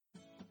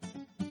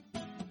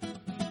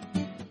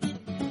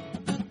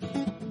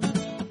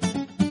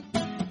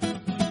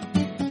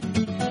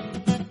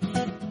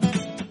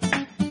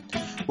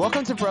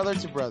Welcome to Brother,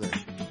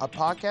 a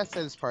podcast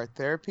that is part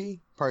therapy,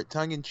 part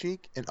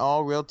tongue-in-cheek, and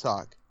all real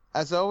talk.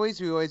 As always,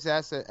 we always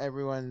ask that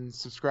everyone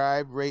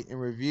subscribe, rate, and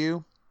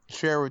review.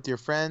 Share with your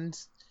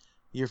friends,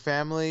 your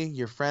family,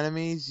 your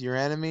frenemies, your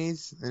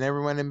enemies, and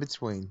everyone in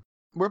between.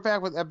 We're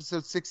back with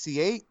episode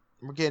 68.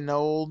 We're getting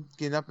old,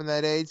 getting up in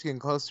that age, getting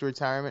close to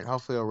retirement.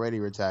 Hopefully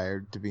already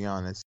retired, to be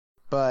honest.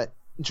 But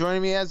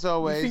joining me as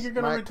always... You think you're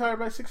going to retire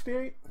by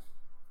 68?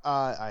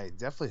 I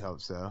definitely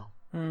hope so.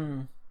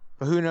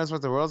 But who knows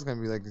what the world's going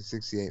to be like in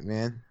 68,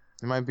 man.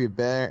 It might be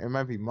better. It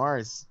might be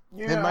Mars.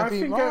 Yeah, it might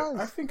be Mars.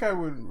 I think I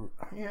would...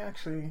 Yeah,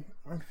 actually,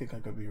 I think I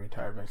could be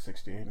retired by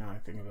 68 now I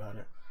think about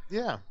it.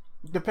 Yeah.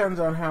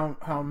 Depends on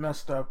how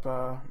messed up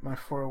my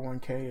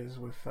 401k is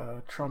with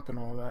Trump and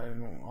all that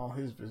and all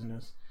his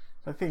business.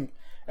 I think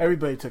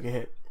everybody took a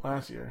hit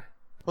last year.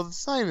 Well,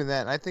 it's not even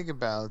that. I think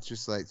about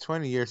just like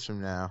 20 years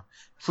from now.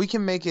 If we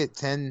can make it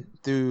 10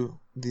 through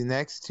the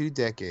next 2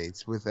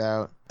 decades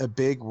without a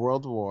big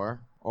world war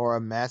or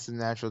a massive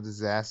natural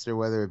disaster,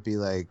 whether it be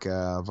like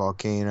a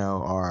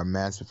volcano or a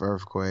massive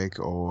earthquake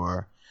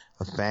or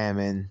a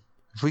famine,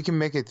 if we can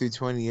make it through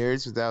 20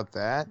 years without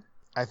that,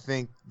 I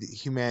think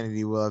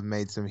humanity will have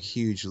made some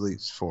huge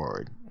leaps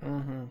forward.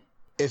 Mm-hmm.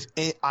 If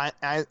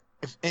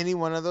any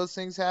one of those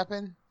things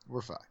happen,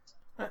 we're fucked.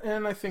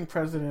 And I think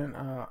President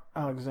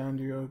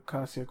Alexandria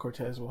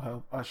Ocasio-Cortez will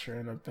help usher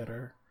in a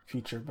better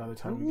future by the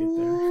time we get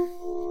there.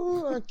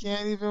 Ooh, I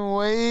can't even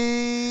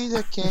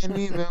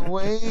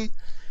wait.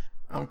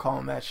 I'm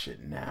calling that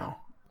shit now.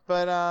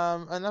 But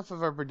enough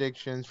of our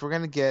predictions. We're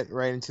going to get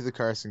right into the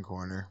Carson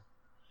Corner.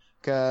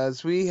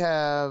 Because we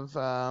have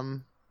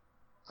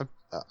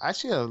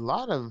actually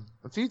a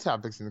few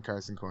topics in the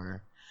Carson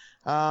Corner.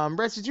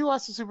 Brett, did you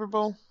watch the Super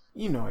Bowl?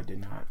 You know I did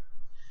not.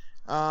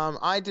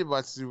 I did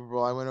watch the Super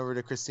Bowl. I went over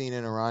to Christina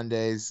and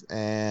Arande's,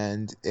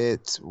 and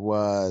it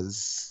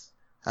was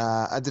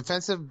a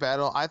defensive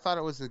battle. I thought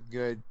it was a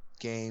good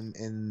game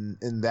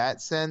in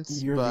that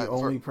sense. You're the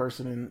only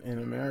person in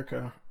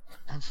America.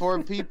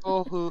 For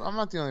people who... I'm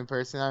not the only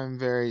person. I'm a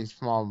very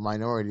small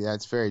minority.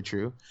 That's very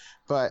true.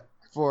 But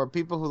for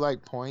people who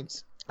like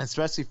points,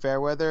 especially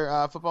fair weather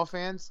football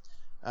fans,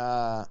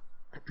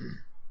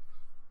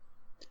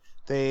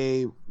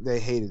 they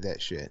hated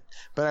that shit.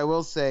 But I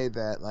will say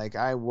that like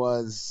I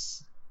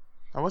wasn't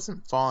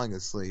falling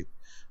asleep,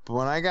 but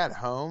when I got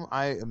home,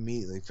 I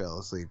immediately fell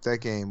asleep. That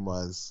game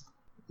was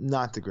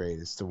not the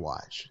greatest to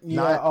watch.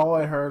 Yeah, all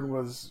I heard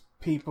was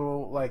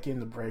people like in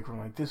the break room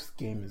like, this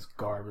game is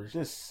garbage,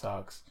 this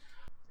sucks.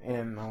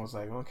 And I was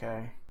like,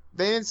 okay.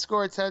 They didn't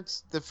score a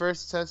touch. The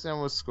first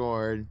touchdown was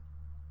scored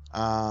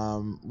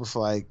with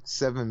like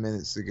 7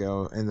 minutes to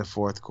go in the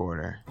fourth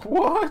quarter.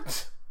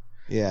 What?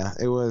 Yeah,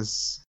 it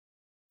was...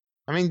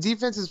 I mean,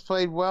 defense has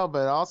played well,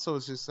 but also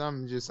it's just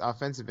some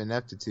offensive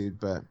ineptitude.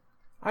 But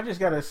I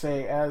just gotta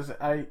say, as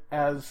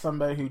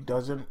somebody who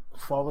doesn't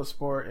follow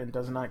sport and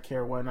does not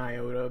care one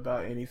iota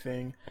about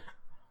anything,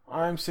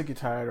 I'm sick and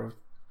tired of...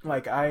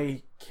 Like,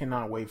 I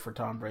cannot wait for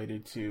Tom Brady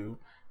to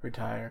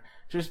retire.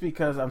 Just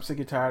because I'm sick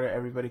and tired of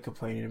everybody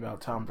complaining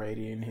about Tom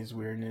Brady and his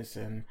weirdness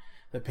and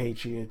the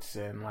Patriots.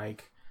 And,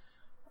 like,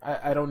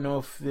 I don't know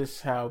if this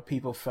is how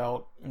people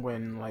felt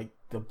when, like,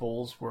 the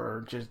Bulls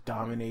were just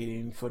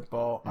dominating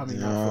football. I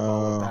mean, not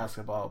football, but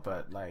basketball.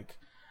 But, like,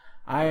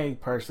 I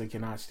personally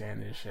cannot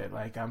stand this shit.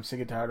 Like, I'm sick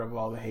and tired of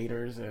all the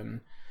haters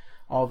and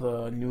all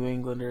the New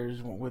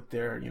Englanders with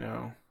their, you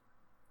know...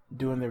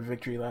 doing their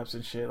victory laps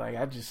and shit. Like,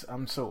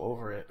 I'm so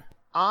over it.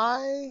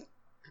 I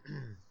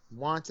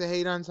want to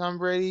hate on Tom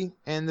Brady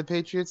and the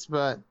Patriots,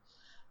 but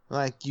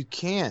like, you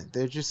can't.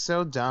 They're just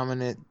so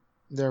dominant.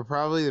 They're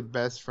probably the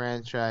best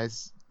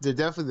franchise. They're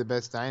definitely the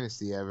best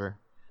dynasty ever.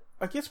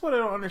 I guess what I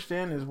don't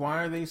understand is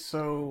why are they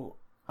so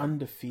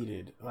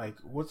undefeated? Like,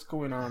 what's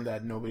going on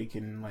that nobody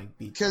can like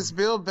beat? Because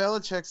Bill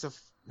Belichick's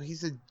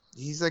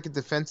he's like a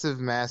defensive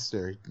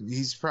master.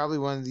 He's probably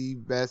one of the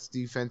best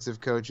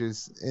defensive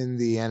coaches in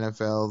the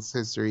NFL's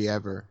history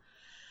ever.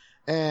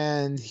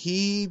 And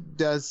he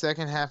does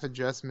second half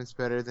adjustments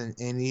better than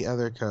any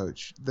other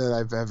coach that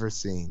I've ever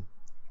seen.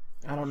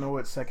 I don't know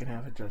what second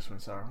half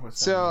adjustments are. What's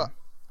that so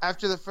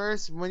mean?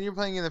 When you're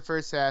playing in the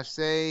first half,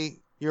 say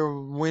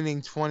you're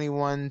winning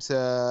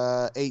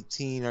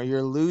 21-18 or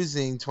you're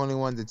losing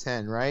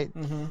 21-10, right?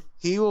 Mm-hmm.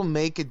 He will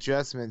make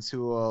adjustments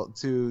to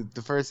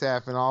the first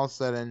half, and all of a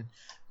sudden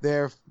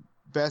their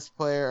best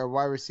player or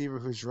wide receiver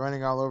who's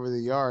running all over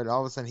the yard, all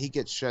of a sudden he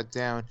gets shut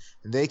down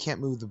and they can't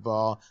move the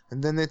ball,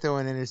 and then they throw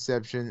an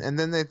interception, and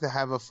then they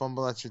have a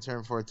fumble that's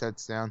returned for a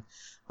touchdown.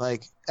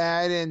 Like,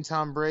 add in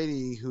Tom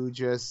Brady, who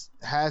just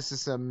has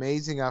this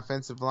amazing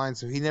offensive line,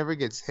 so he never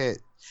gets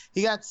hit.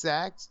 He got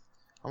sacked,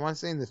 I want to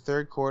say, in the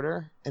third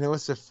quarter, and it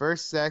was the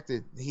first sack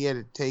that he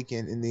had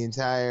taken in the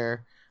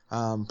entire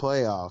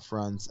playoff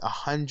runs.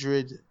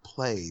 100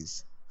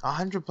 plays.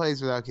 100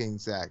 plays without getting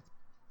sacked.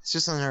 It's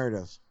just unheard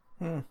of.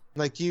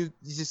 Like, you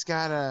just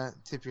gotta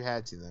tip your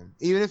hat to them.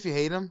 Even if you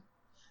hate them.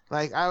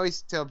 Like, I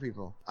always tell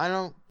people, I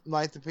don't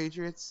like the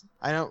Patriots.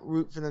 I don't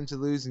root for them to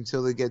lose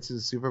until they get to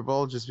the Super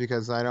Bowl, just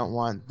because I don't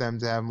want them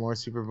to have more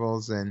Super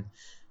Bowls than,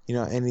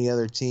 any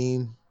other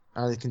team.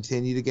 I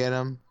continue to get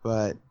them,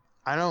 but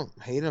I don't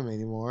hate them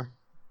anymore.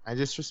 I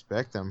just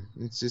respect them.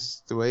 It's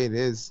just the way it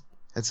is.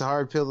 It's a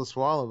hard pill to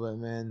swallow, but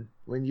man,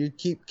 when you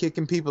keep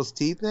kicking people's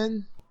teeth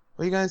in,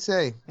 what are you gonna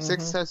say?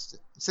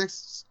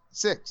 Six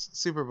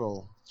Super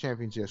Bowl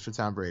championships for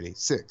Tom Brady.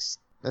 6.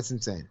 That's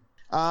insane.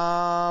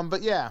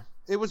 But yeah,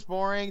 it was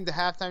boring. The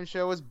halftime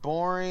show was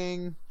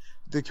boring.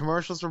 The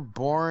commercials were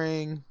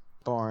boring.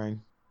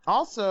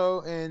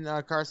 Also, in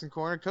Carson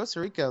Corner, Costa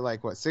Rica,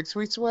 like what, 6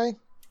 weeks away?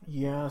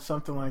 Yeah,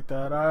 something like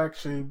that. I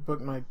actually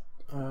booked my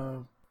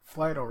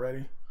flight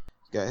already.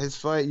 Got his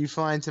flight. You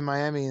flying to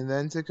Miami and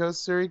then to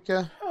Costa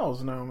Rica?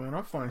 Hells no, man.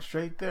 I'm flying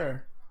straight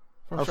there.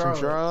 From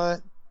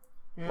Charlotte?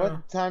 Yeah.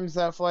 What time does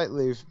that flight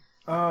leave?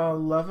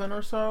 11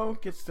 or so.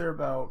 Gets there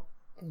about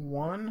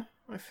 1,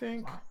 I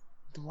think.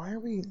 Why are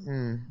we...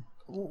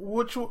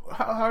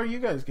 How are you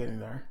guys getting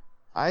there?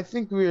 I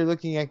think we were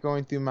looking at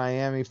going through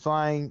Miami,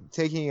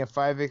 taking a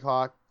 5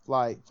 o'clock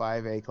flight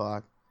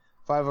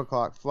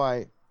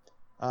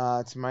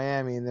to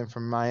Miami, and then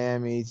from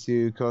Miami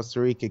to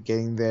Costa Rica,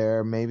 getting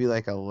there maybe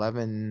like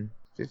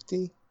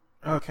 11:50.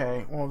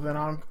 Okay, well then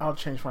I'll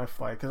change my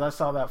flight because I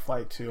saw that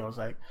flight too. I was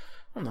like,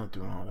 I'm not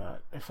doing all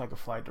that if I could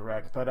fly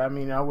direct. But I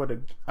mean,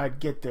 I'd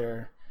get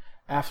there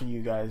after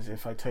you guys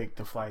if I take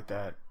the flight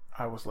that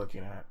I was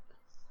looking at.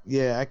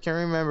 Yeah, I can't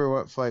remember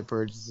what flight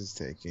Burgess is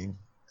taking.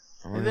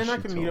 And then I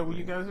can meet up with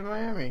you guys in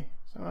Miami.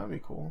 So that'd be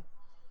cool.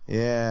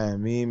 Yeah,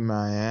 me in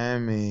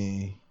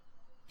Miami.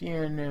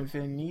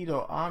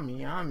 Bienvenido a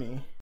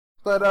Miami.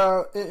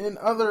 But in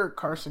other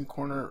Carson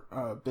Corner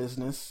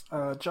business,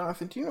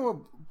 Jonathan, do you know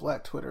what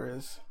Black Twitter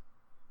is?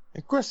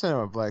 Of course I know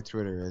what Black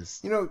Twitter is.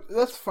 You know,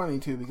 that's funny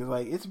too because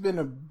like it's been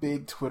a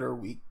big Twitter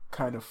week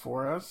kind of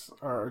for us,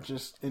 or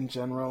just in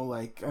general.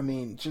 Like, I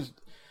mean, just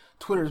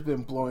Twitter's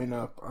been blowing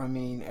up. I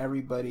mean,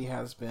 everybody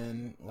has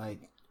been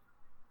like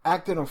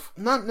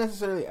not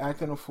necessarily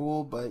acting a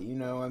fool, but you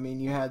know, I mean,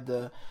 you had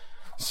the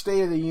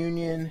State of the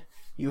Union.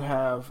 You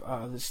have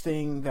this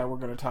thing that we're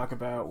going to talk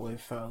about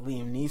with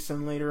Liam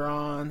Neeson later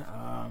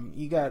on.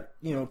 You got,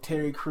 you know,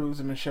 Terry Crews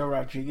and Michelle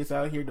Rodriguez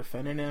out here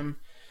defending him.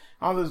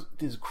 All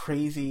this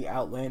crazy,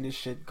 outlandish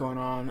shit going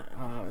on.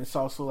 It's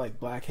also like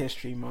Black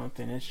History Month,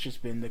 and it's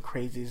just been the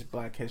craziest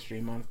Black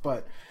History Month.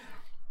 But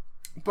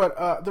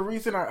the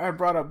reason I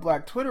brought up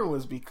Black Twitter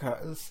was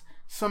because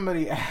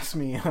somebody asked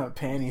me,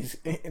 Panties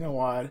in a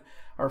Wad,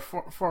 our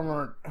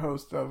former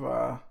host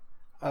of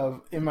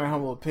In My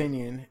Humble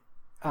Opinion,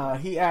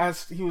 he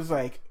was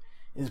like,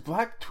 is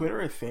Black Twitter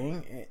a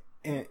thing?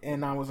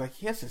 And I was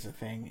like, yes, it's a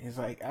thing.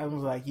 I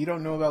was like, you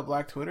don't know about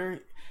Black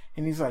Twitter?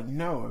 And he's like,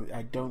 no,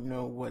 I don't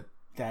know what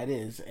that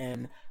is.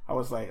 And I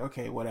was like,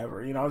 okay,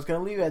 whatever. You know, I was going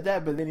to leave it at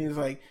that, but then he was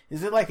like,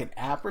 is it like an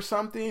app or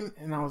something?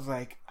 And I was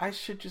like, I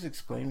should just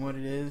explain what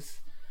it is.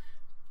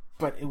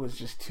 But it was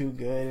just too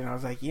good. And I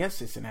was like,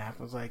 yes, it's an app.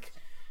 I was like,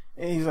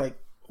 and he's like,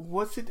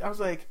 what's it? I was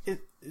like,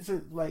 is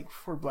it like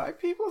for Black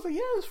people? I was like,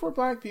 yeah, it's for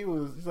Black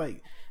people. It's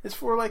like, it's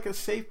for like a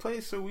safe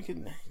place so we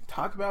can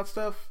talk about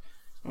stuff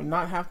and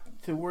not have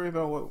to worry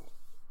about what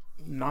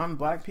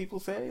non-Black people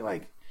say.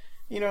 Like,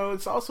 you know,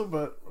 it's also,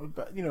 but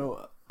you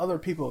know, other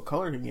people of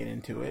color can get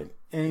into it.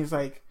 And he's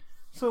like,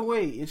 so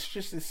wait, it's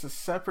a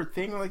separate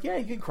thing? I'm like, yeah,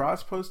 you can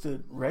cross-post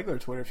to regular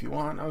Twitter if you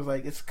want. I was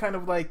like, it's kind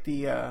of like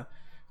the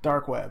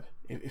dark web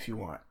if you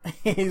want.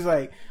 He's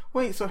like,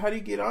 wait, so how do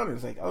you get on it?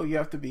 It's like, oh, you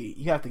have to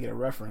get a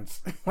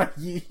reference. Like,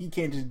 you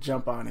can't just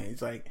jump on it.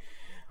 It's like,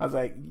 I was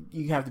like,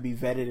 you have to be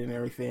vetted and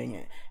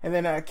everything. And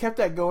then I kept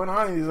that going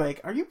on, and he's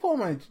like, are you pulling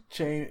my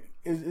chain?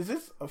 Is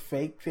this a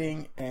fake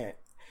thing? And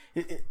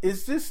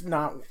is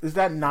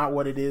that not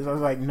what it is? I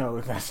was like,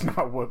 no, that's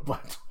not what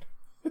Black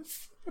Twitter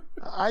is.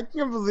 I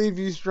can't believe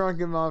you strung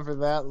him on for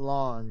that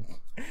long.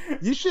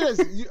 You should have,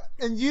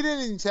 and you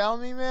didn't even tell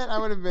me, man. I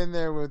would have been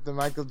there with the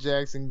Michael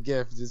Jackson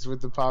gift, just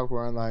with the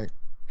popcorn, like.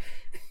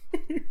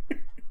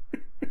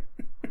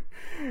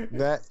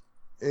 That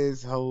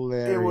is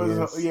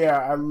hilarious.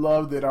 I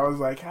loved it. I was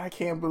like, I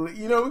can't believe,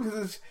 you know, because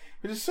it's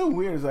just so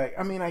weird. It's like,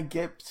 I mean, I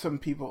get some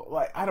people,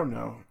 like, I don't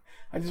know.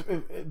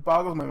 It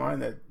boggles my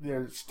mind that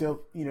there's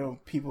still, you know,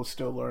 people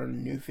still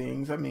learn new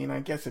things. I mean,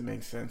 I guess it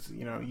makes sense.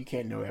 You know, you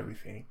can't know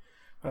everything.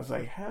 But I was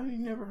like, how have you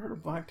never heard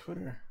of Black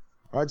Twitter?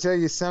 I'll tell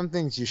you some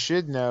things you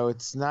should know.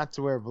 It's not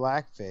to wear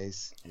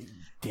blackface.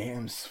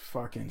 Damn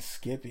fucking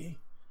Skippy.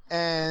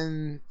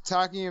 And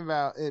talking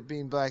about it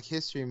being Black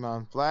History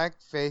Month,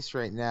 blackface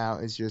right now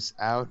is just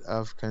out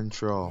of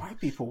control. White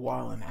people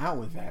wilding out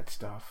with that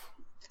stuff.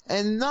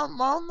 And not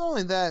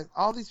only that,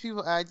 all these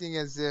people acting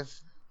as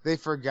if they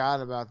forgot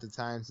about the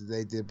times that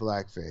they did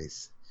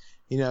blackface.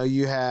 You know,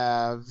 you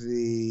have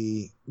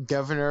the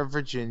governor of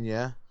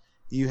Virginia.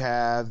 You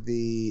have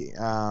the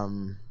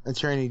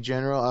Attorney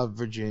General of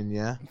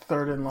Virginia.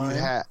 Third in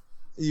line.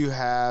 You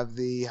have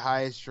the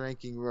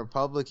highest-ranking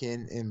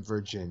Republican in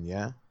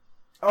Virginia.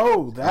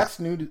 Oh, that's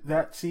new.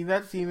 That's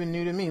even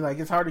new to me. Like,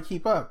 it's hard to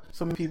keep up.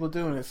 So many people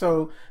doing it.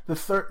 So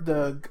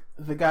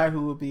the guy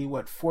who would be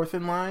fourth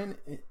in line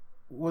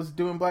was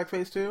doing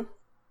blackface too.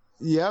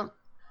 Yep.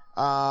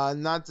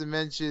 Not to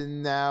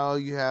mention now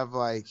you have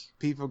like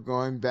people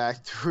going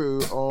back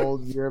through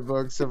old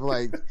yearbooks of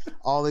like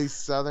all these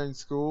southern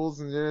schools,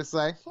 and they're just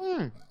like,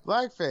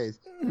 blackface.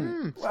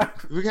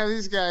 We have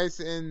these guys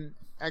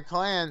at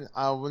Klan,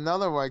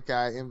 another white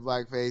guy in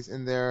blackface,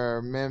 and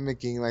they're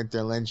mimicking like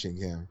they're lynching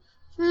him.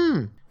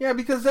 Yeah,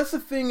 because that's the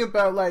thing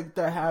about like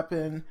that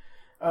happened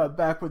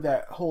back with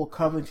that whole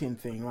Covington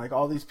thing. Like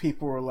all these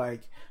people were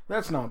like,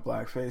 "That's not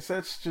blackface.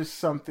 That's just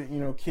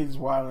something, kids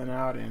wilding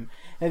out in."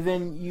 And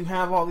then you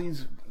have all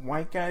these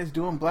white guys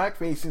doing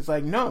blackface. It's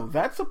like, no,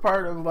 that's a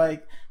part of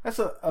like that's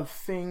a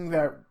thing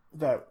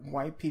that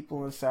white people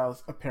in the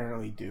South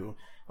apparently do.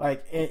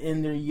 Like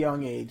in their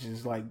young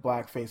ages, like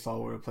blackface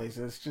all over the place.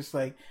 It's just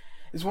like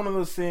it's one of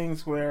those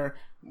things where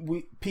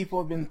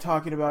people have been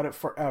talking about it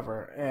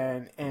forever,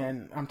 and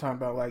I'm talking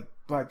about like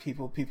black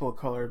people of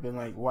color have been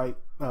like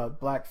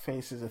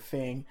blackface is a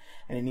thing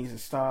and it needs to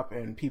stop,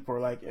 and people are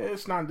like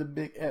it's not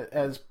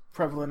as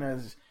prevalent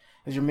as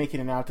you're making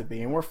it out to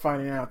be, and we're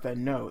finding out that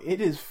no, it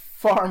is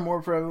far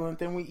more prevalent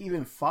than we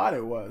even thought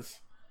it was.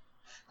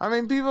 I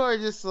mean, people are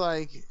just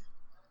like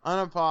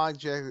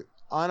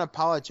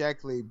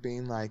unapologetically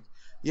being like,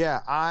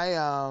 yeah,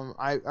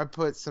 I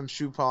put some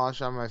shoe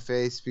polish on my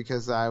face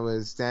because I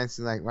was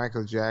dancing like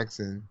Michael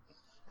Jackson,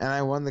 and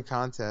I won the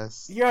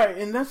contest. Yeah,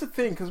 and that's the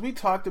thing, because we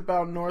talked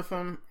about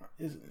Northam.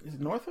 Is it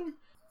Northam?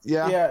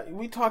 Yeah. Yeah,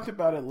 we talked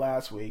about it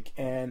last week,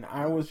 and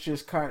I was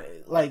just kind of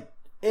like,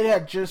 it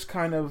had just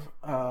kind of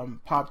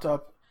popped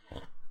up,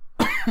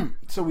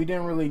 so we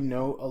didn't really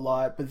know a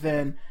lot. But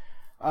then,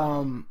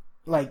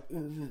 like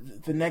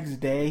the next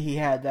day, he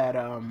had that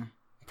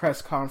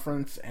press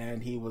conference,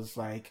 and he was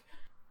like,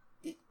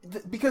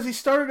 because he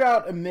started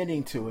out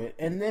admitting to it,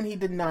 and then he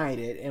denied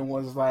it and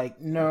was like,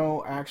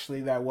 no,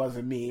 actually that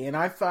wasn't me. And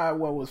I thought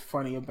what was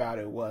funny about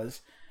it was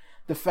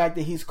the fact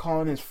that he's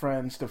calling his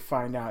friends to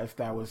find out if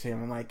that was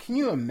him. I'm like, can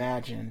you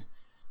imagine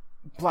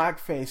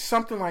blackface,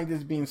 something like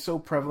this being so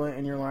prevalent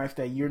in your life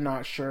that you're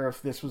not sure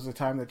if this was the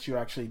time that you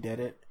actually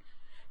did it?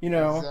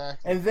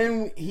 Exactly. And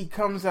then he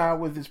comes out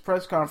with his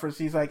press conference,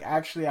 he's like,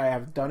 actually I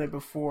have done it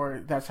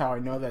before, that's how I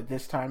know that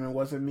this time it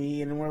wasn't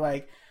me. And we're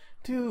like,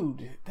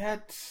 dude,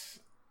 it's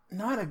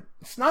not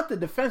the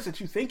defense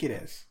that you think it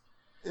is.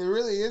 It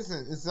really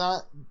isn't. It's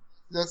not.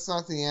 That's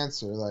not the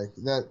answer. Like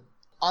that.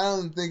 I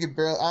don't think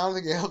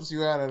it helps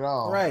you out at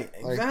all. Right.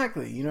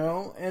 Exactly.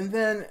 And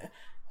then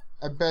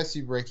at best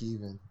you break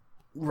even.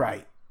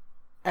 Right.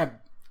 And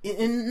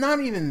not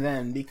even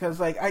then, because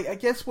like I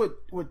guess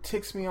what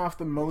ticks me off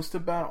the most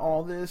about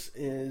all this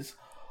is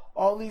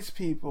all these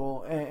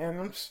people, and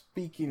I'm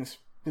speaking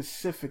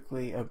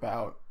specifically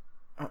about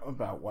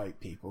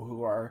white people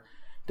who are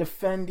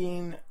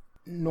defending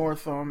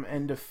Northam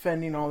and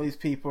defending all these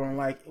people, and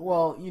like,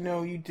 well,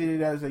 you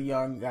did it as a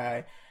young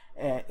guy,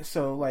 and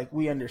so like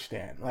we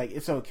understand, like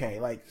it's okay.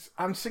 Like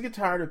I'm sick and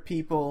tired of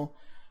people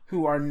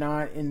who are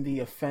not in the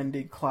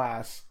offended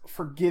class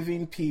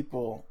forgiving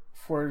people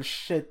for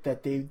shit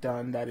that they've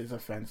done that is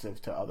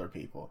offensive to other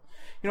people.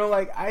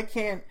 Like I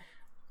can't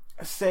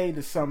say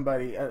to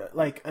somebody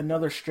like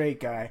another straight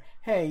guy,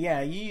 hey,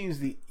 yeah, you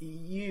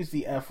use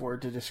the F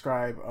word to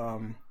describe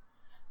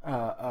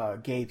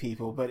gay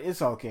people, but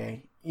it's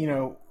okay.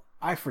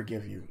 I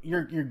forgive you.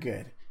 You're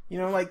good.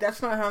 Like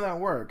that's not how that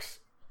works.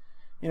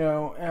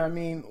 I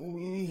mean,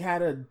 we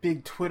had a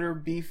big Twitter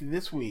beef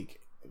this week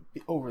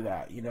over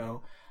that.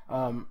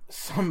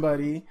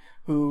 Somebody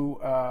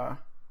who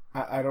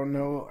I don't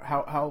know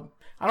how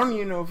I don't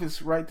even know if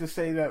it's right to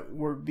say that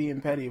we're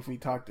being petty if we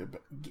talk to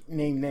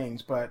name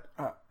names, but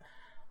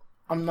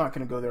I'm not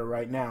going to go there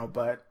right now.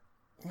 But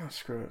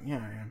screw it. Yeah,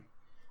 I am.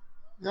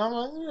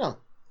 No.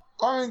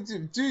 I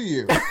mean, do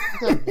you? It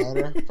doesn't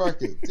matter.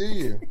 Fuck it. Do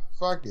you?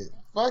 Fuck it.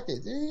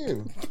 Do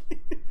you?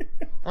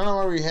 I don't know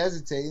why we're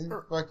hesitating.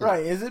 Fuck it.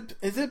 Right. Is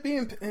it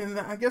being... And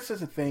I guess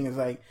that's the thing, is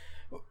like...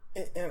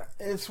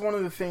 It's one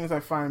of the things I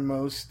find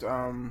most...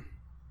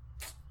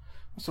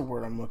 what's the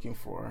word I'm looking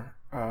for?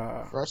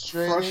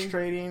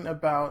 Frustrating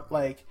about,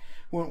 like,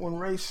 when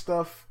race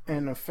stuff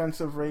and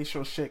offensive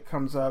racial shit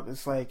comes up,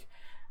 it's like,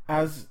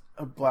 as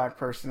a black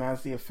person,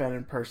 as the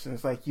offended person,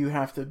 it's like, you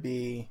have to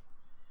be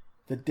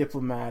the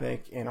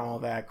diplomatic and all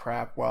that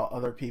crap while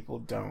other people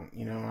don't.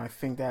 I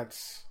think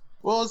that's...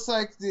 Well, it's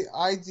like the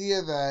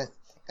idea that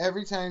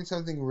every time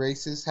something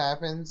racist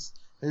happens,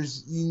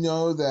 there's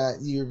that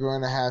you're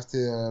going to have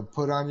to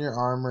put on your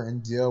armor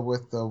and deal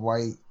with the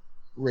white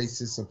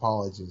racist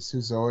apologist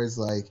who's always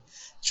like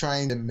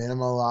trying to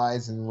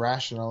minimalize and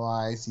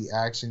rationalize the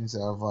actions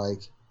of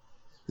like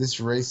this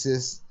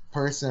racist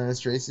person or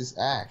this racist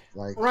act.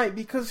 Like, right,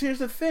 because here's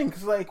the thing,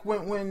 because like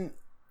when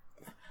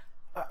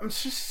I'm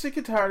just sick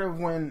and tired of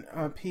when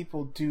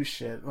people do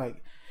shit.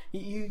 Like,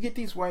 you get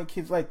these white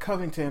kids like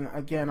Covington.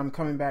 Again, I'm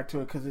coming back to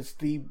it because it's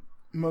the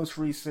most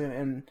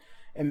recent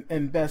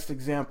and best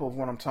example of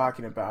what I'm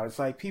talking about. It's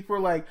like people are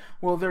like,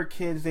 well, they're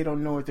kids, they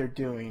don't know what they're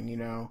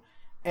doing,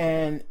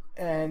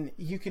 and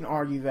you can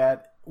argue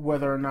that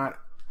whether or not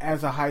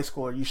as a high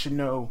schooler you should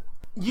know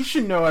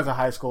as a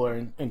high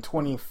schooler in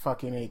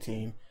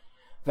 2018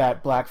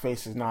 that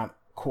blackface is not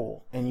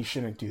cool, and you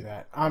shouldn't do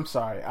that. I'm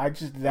sorry.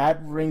 That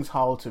rings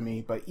hollow to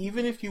me. But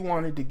even if you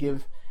wanted to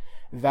give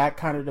that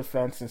kind of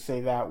defense and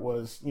say that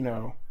was, you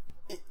know,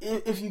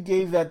 if you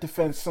gave that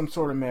defense some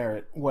sort of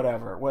merit,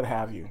 whatever, what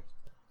have you.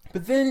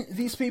 But then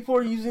these people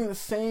are using the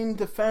same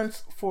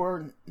defense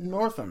for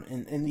Northam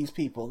in these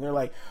people. They're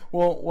like,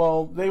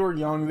 well, they were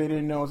young, they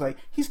didn't know. It's like,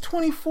 he's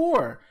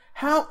 24.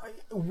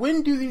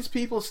 When do these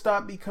people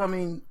stop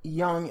becoming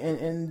young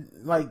and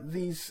like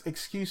these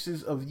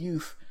excuses of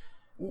youth,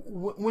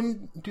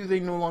 when do they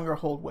no longer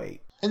hold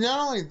weight? And not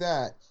only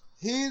that,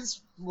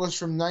 his was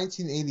from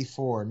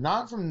 1984,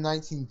 not from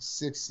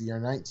 1960 or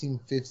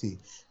 1950.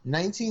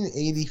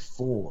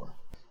 1984.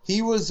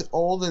 He was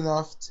old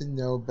enough to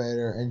know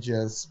better, and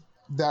just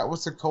that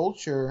was the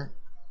culture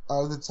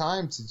of the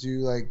time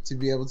to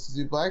be able to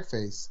do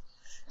blackface.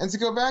 And to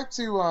go back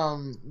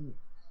to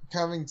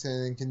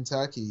Covington in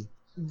Kentucky,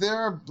 there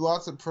are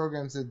lots of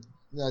programs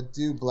that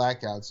do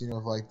blackouts, you know,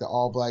 like the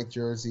all black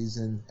jerseys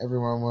and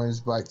everyone wears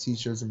black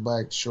t-shirts and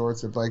black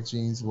shorts or black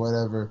jeans,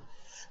 whatever.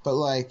 But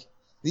like,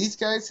 these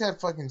guys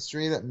had fucking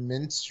straight up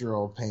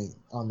minstrel paint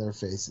on their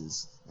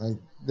faces. Like,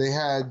 they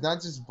had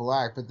not just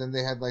black, but then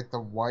they had like the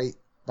white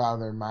out of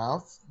their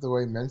mouth, the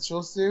way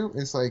minstrels do.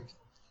 It's like,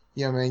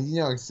 yeah, man, you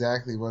know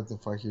exactly what the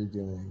fuck you're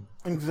doing.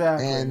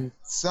 Exactly. And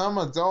some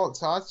adult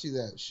taught you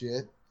that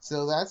shit.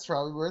 So that's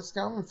probably where it's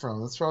coming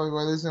from. That's probably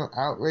why there's no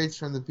outrage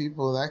from the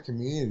people of that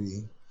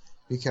community.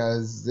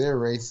 Because they're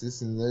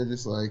racist and they're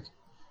just like,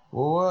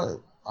 well,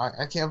 what?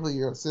 I can't believe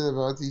you're upset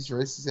about these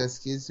racist-ass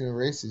kids doing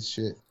racist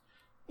shit.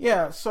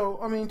 Yeah, so,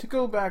 I mean, to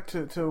go back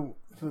to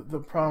the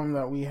problem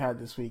that we had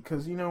this week,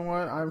 because you know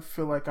what? I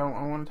feel like I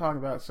want to talk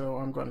about it, so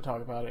I'm going to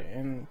talk about it.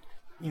 And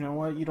you know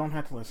what? You don't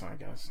have to listen, I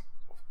guess.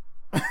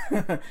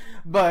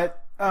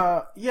 But,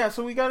 yeah,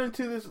 so we got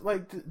into this,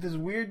 like, this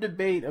weird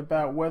debate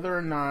about whether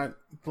or not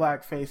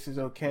blackface is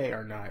okay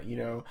or not, you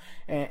know?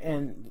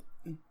 And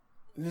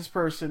this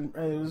person,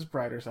 it was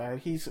Brighter Side,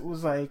 he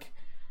was like,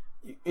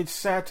 it's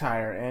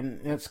satire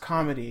and it's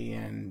comedy,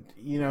 and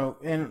you know,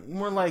 and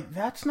we're like,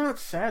 that's not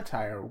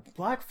satire.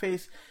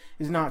 Blackface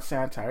is not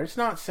satire. It's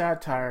not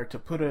satire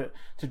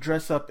to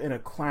dress up in a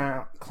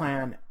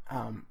clan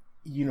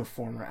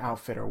uniform or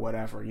outfit or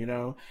whatever, you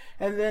know.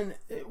 And then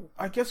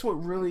I guess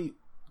what really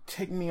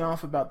ticked me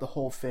off about the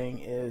whole thing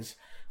is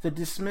the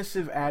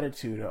dismissive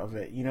attitude of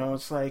it. You know,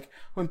 it's like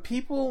when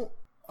people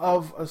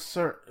are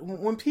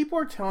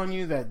telling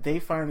you that they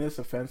find this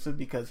offensive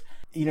because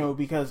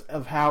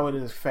of how it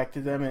has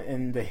affected them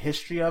and the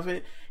history of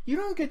it, you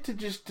don't get to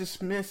just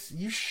dismiss.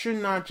 You should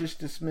not just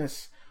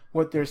dismiss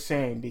what they're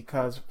saying,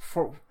 because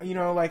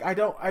I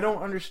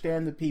don't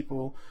understand the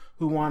people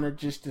who want to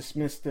just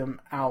dismiss them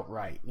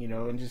outright, you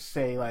know, and just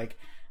say like,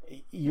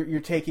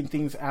 you're taking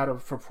things out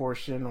of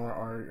proportion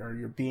or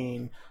you're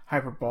being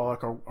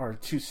hyperbolic or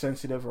too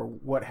sensitive or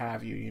what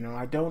have you. You know,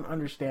 I don't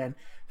understand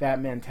that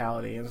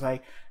mentality. It's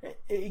like,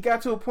 it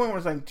got to a point where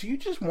it's like, do you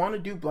just want to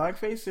do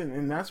blackface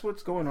and that's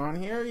what's going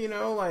on here? You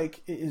know,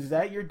 like, is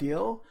that your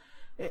deal?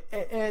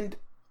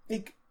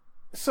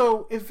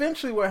 So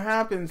eventually what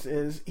happens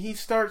is he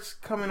starts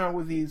coming up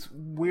with these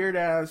weird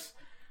ass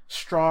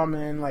straw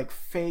men, like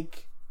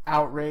fake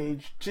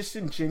outrage,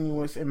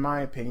 disingenuous, in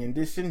my opinion,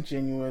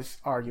 disingenuous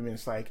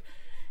arguments. Like,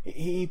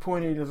 he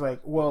pointed as like,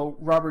 well,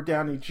 Robert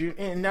Downey Jr.,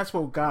 and that's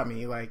what got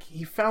me. Like,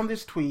 he found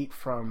this tweet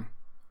from,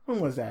 when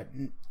was that?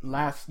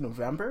 Last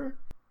November?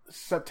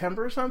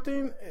 September or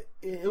something?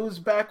 It was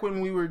back when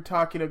we were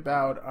talking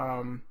about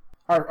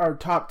our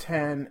top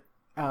 10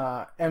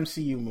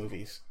 MCU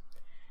movies.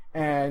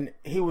 And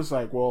he was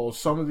like, well,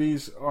 some of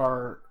these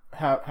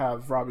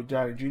have Robert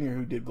Downey Jr.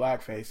 who did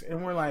blackface.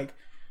 And we're like,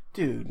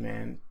 dude,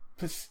 man,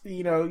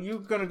 you know, you're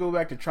gonna go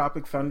back to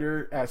Tropic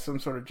Thunder as some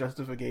sort of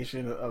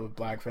justification of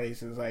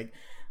blackface. Is like,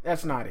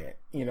 that's not it,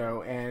 you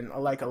know. And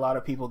like, a lot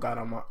of people got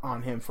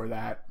on him for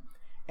that,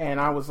 and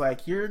I was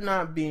like, you're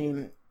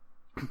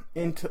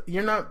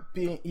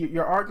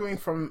arguing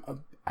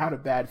from out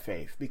of bad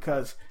faith,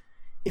 because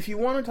if you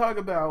want to talk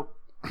about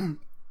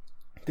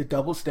the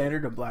double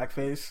standard of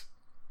blackface,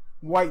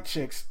 White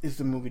Chicks is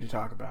the movie to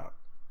talk about,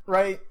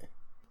 right?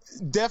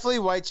 Definitely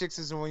White Chicks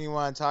is the one you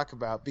want to talk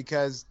about,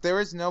 because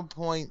there is no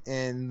point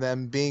in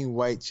them being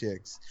white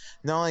chicks.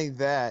 Not only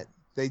that,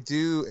 they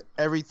do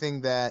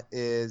everything that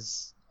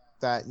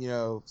you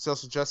know,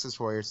 social justice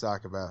warriors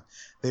talk about.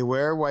 They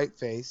wear a white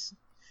face.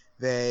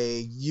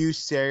 They use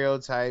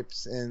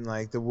stereotypes in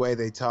like the way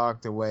they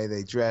talk, the way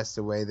they dress,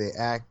 the way they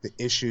act, the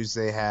issues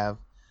they have,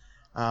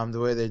 the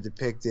way they're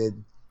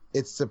depicted.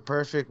 It's the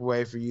perfect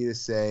way for you to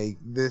say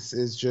this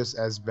is just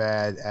as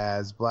bad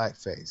as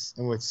blackface,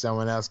 in which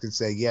someone else could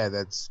say, yeah,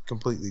 that's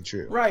completely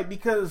true. Right,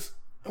 because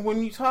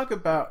when you talk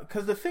about,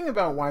 because the thing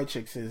about White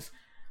Chicks is,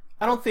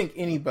 I don't think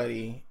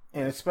anybody,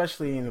 and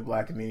especially in the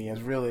black community,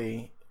 has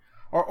really,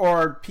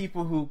 or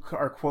people who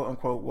are quote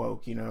unquote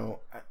woke, you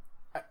know,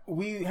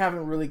 we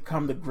haven't really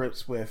come to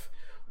grips with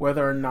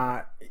whether or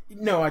not,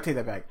 no, I take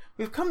that back.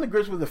 We've come to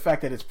grips with the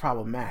fact that it's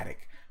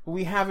problematic.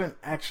 We haven't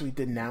actually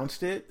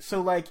denounced it.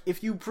 So, like,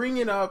 if you bring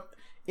it up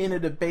in a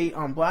debate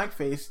on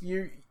blackface,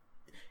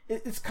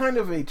 it's kind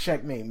of a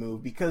checkmate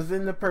move, because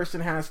then the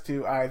person has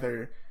to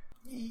either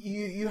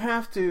you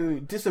have to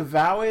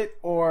disavow it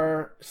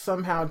or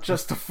somehow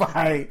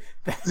justify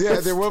that. Yeah,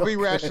 there will be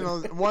rational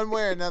one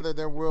way or another.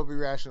 There will be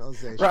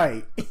rationalization,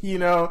 right? You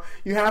know,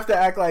 you have to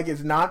act like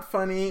it's not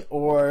funny,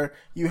 or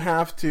you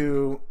have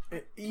to,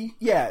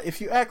 yeah. If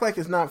you act like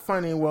it's not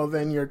funny, well,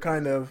 then you're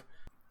kind of,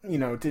 you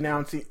know,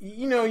 denouncing.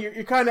 You know,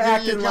 you're kind of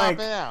acting like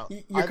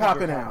you're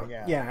copping out.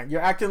 Yeah,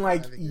 you're acting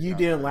like you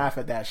didn't laugh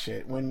at that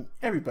shit when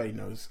everybody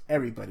knows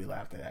everybody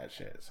laughed at that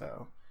shit.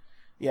 So.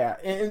 Yeah,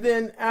 and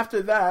then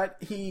after that,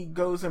 he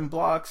goes and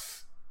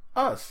blocks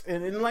us,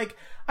 and like,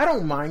 I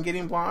don't mind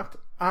getting blocked.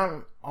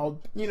 I'll,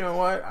 you know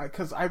what?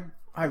 Because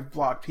I've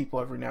blocked people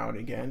every now and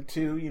again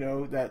too. You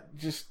know, that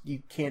just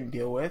you can't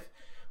deal with.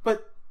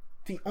 But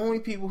the only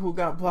people who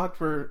got blocked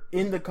were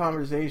in the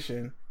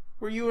conversation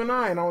were you and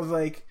I was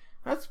like,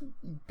 that's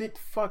a bit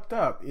fucked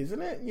up,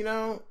 isn't it? You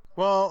know.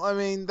 Well, I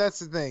mean, that's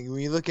the thing.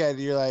 When you look at it,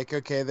 you're like,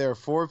 okay, there are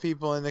 4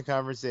 people in the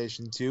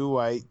conversation: 2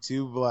 white,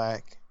 2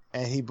 black.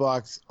 And he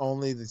blocks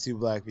only the 2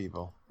 black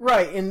people.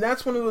 Right, and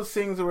that's one of those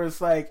things where it's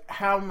like,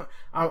 how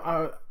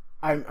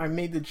I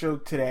made the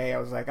joke today. I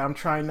was like, I'm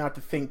trying not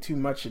to think too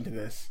much into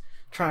this,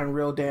 trying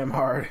real damn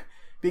hard,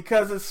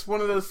 because it's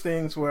one of those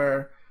things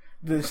where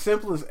the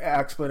simplest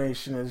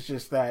explanation is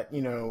just that,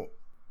 you know,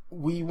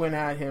 we went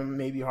at him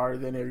maybe harder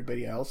than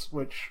everybody else,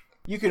 which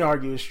you can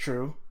argue is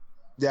true.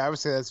 Yeah, I would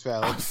say that's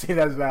valid. I would say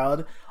that's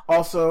valid.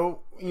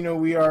 Also, you know,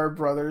 we are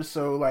brothers,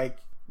 so like,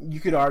 you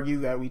could argue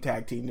that we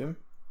tag teamed him.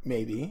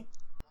 Maybe.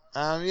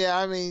 Yeah,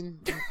 I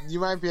mean,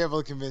 you might be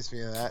able to convince me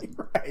of that.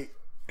 Right.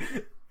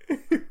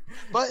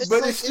 But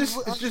it's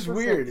just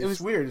weird. It's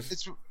weird.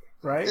 It's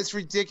right? It's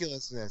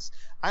ridiculousness.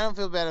 I don't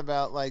feel bad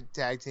about, like,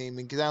 tag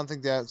teaming, because I don't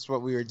think that's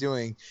what we were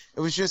doing.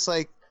 It was just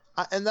like,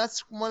 and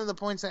that's one of the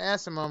points I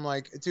asked him. I'm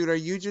like, dude, are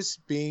you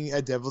just being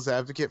a devil's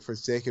advocate for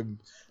sake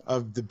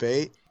of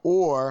debate?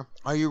 Or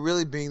are you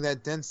really being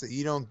that dense that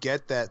you don't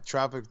get that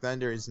Tropic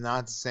Thunder is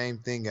not the same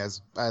thing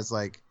as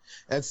like,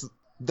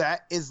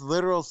 that is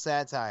literal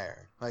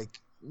satire.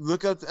 Like,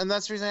 look up, and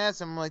that's the reason I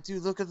asked him. I'm like,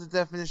 dude, look up the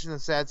definition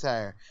of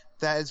satire.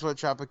 That is what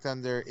Tropic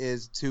Thunder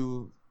is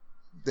to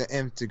the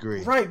nth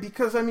degree. Right,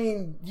 because I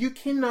mean, you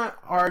cannot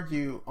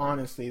argue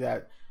honestly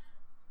that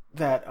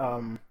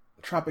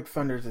Tropic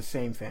Thunder is the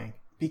same thing,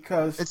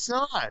 because it's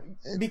not.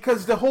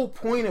 Because the whole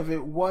point of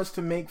it was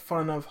to make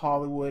fun of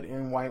Hollywood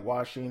and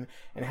whitewashing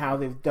and how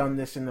they've done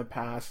this in the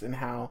past, and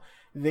how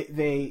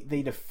they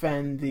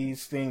defend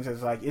these things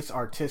as like it's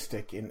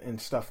artistic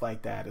and stuff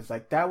like that. It's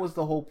like that was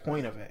the whole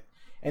point of it,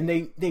 and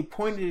they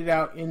pointed it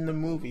out in the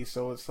movie.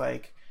 So it's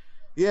like,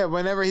 yeah,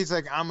 whenever he's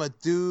like, I'm a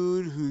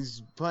dude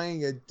who's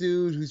playing a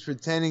dude who's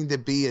pretending to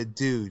be a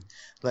dude,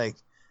 like,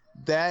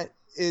 that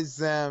is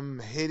them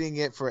hitting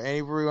it for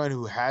everyone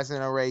who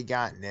hasn't already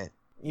gotten it.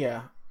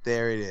 Yeah,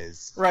 there it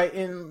is. Right,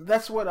 and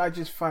that's what I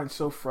just find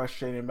so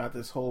frustrating about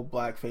this whole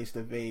blackface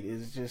debate,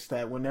 is just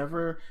that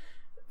whenever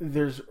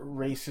there's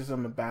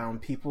racism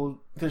abound,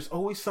 there's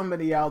always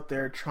somebody out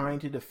there trying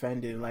to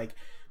defend it, like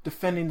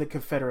defending the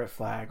Confederate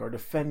flag or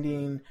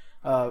defending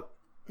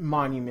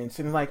monuments,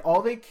 and like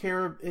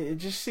it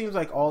just seems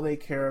like all they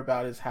care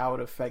about is how it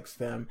affects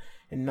them,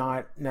 and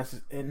not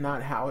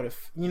how it,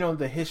 you know,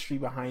 the history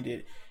behind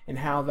it and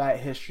how that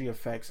history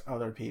affects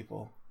other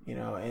people, you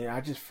know. And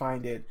I just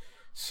find it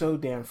so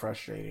damn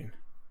frustrating.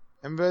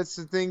 And that's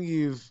the thing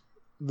you've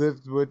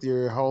lived with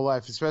your whole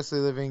life,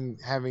 especially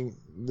having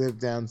lived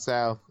down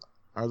south,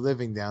 or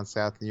living down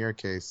south in your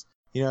case.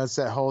 You know, it's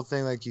that whole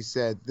thing, like you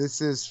said,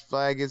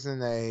 flag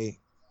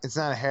it's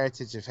not a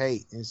heritage of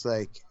hate. It's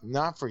like,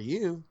 not for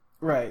you.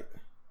 Right.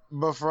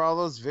 But for all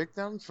those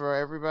victims, for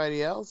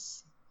everybody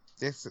else,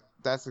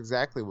 that's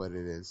exactly what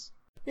it is.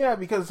 Yeah,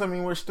 because, I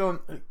mean, we're still,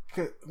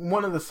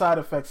 one of the side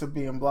effects of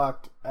being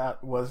blocked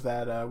was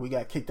that we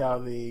got kicked out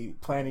of the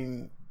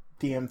planning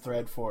DM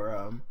thread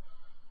for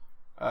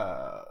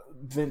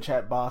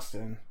VinChat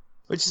Boston.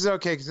 Which is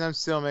okay, because I'm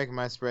still making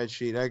my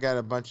spreadsheet. I got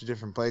a bunch of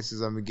different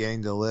places I'm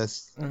beginning to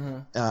list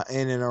in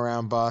and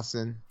around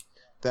Boston.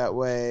 That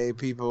way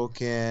people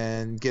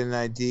can get an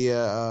idea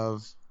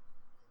of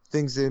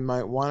things they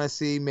might want to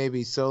see,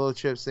 maybe solo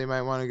trips they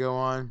might want to go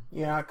on.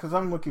 Yeah, because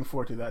I'm looking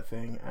forward to that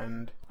thing,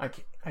 and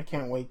I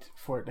can't wait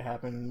for it to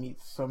happen,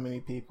 meet so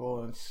many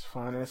people, and it's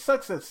fun. And it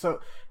sucks that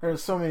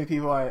there's so many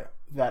people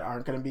that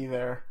aren't going to be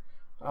there.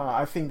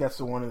 I think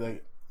that's one of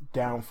the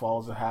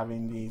downfalls of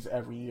having these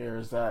every year,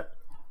 is that,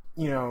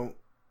 you know,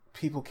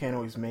 people can't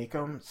always make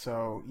them,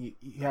 so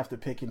you have to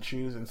pick and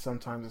choose. And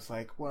sometimes it's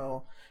like,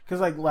 well,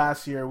 because like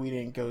last year we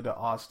didn't go to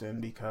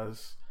Austin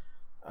because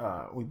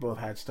we both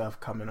had stuff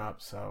coming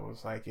up, so it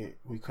was like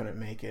we couldn't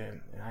make it,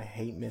 and I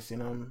hate missing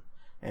them,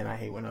 and I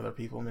hate when other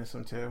people miss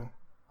them too.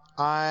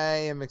 I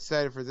am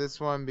excited for this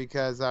one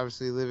because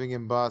obviously living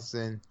in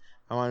Boston,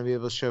 I want to be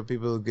able to show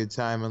people a good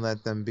time and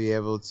let them be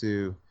able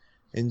to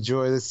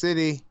enjoy the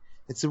city.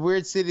 It's a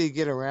weird city to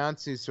get around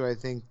to, so I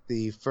think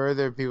the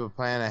further people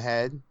plan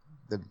ahead,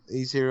 the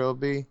easier it'll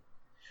be.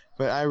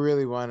 But I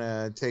really want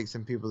to take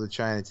some people to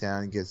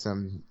Chinatown and get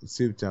some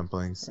soup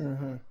dumplings.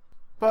 Mm-hmm.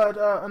 But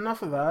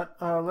enough of that.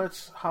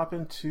 Let's hop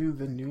into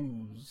the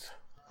news.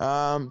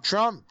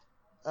 Trump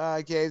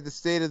gave the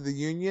State of the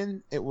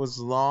Union. It was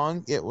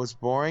long. It was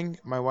boring.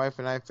 My wife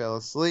and I fell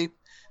asleep.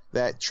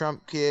 That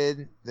Trump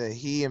kid that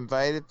he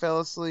invited fell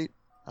asleep.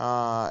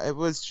 It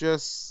was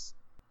just...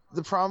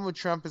 The problem with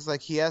Trump is,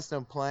 like, he has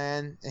no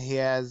plan. He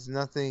has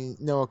nothing,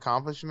 no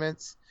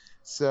accomplishments.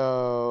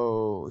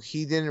 So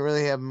he didn't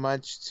really have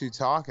much to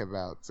talk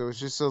about. So it's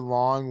just a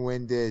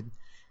long-winded,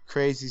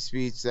 crazy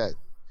speech that,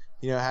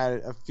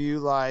 had a few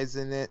lies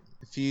in it,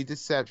 a few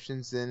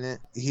deceptions in it.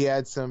 He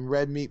had some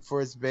red meat for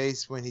his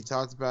base when he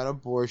talked about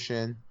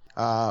abortion,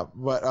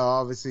 but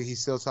obviously he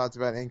still talked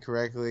about it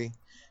incorrectly.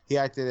 He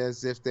acted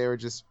as if they were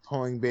just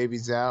pulling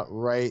babies out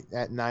right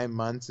at 9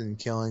 months and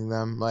killing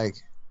them. Like,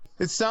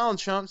 it's Donald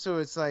Trump, so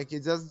it's like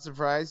it doesn't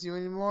surprise you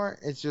anymore.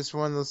 It's just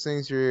one of those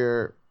things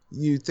where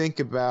you think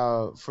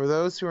about, for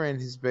those who are in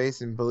his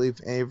base and believe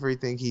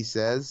everything he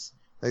says,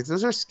 like,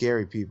 those are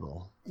scary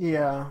people.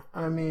 Yeah,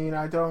 I mean,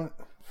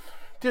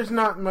 there's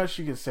not much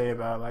you can say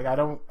about it. Like, I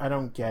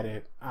don't get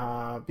it.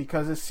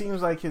 Because it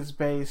seems like his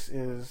base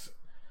is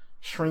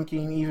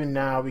shrinking even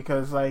now,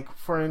 because, like,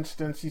 for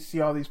instance, you see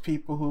all these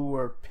people who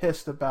were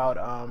pissed about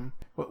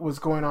what was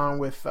going on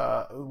with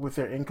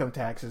their income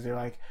taxes. They're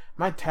like,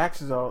 my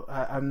taxes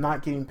I'm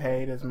not getting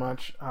paid as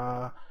much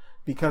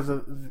because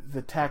of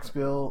the tax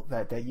bill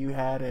that you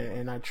had,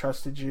 and I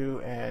trusted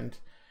you and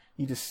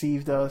you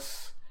deceived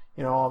us,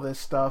 all this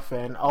stuff.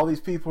 And all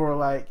these people were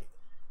like,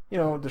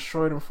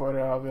 destroyed him for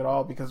it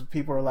all, because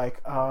people are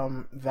like,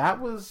 that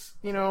was,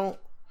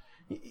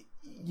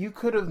 you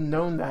could have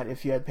known that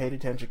if you had paid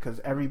attention, because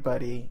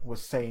everybody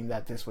was saying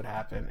that this would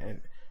happen,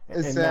 and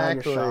Exactly. now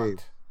you're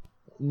shocked.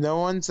 No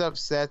one's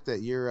upset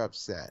that you're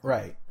upset.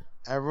 Right.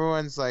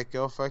 Everyone's like,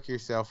 go fuck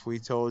yourself, we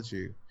told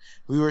you.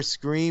 We were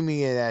screaming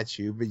it at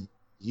you, but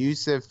you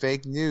said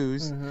fake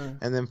news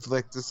and then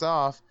flicked us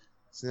off,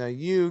 so now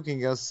you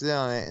can go sit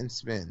on it and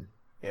spin.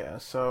 Yeah,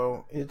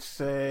 so it's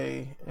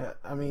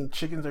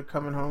chickens are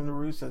coming home to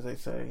roost, as they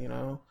say,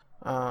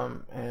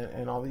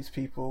 and all these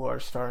people are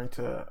starting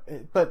to,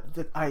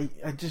 I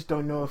just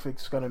don't know if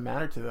it's going to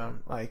matter to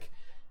them. Like,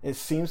 it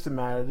seems to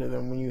matter to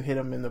them when you hit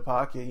them in the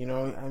pocket,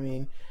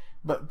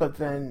 but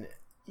then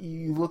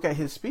you look at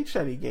his speech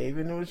that he gave,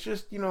 and it was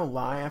just,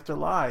 lie after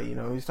lie.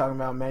 He's talking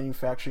about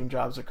manufacturing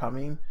jobs are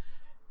coming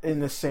in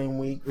the same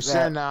week. Which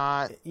they're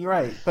not. You're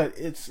right, but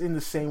it's in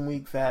the same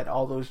week that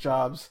all those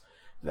jobs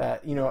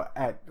that,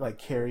 at like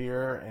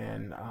Carrier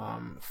and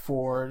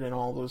Ford and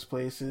all those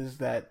places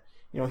that,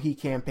 he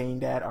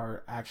campaigned at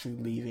are actually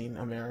leaving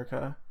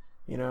America.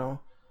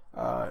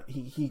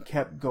 He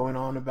kept going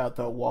on about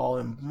the wall,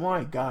 and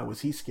my God,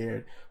 was he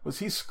scared? Was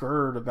he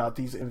scared about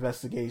these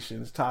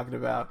investigations? Talking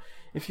about,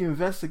 if you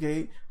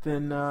investigate,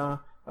 then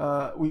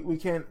we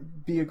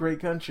can't be a great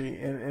country,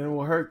 and it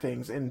will hurt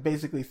things, and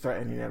basically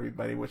threatening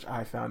everybody, which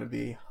I found to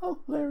be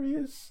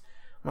hilarious.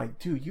 I'm like,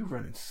 dude, you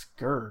running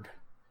scared.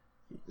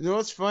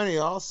 What's funny?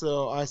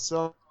 Also, I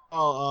saw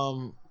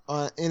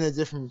in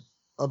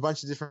a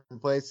bunch of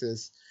different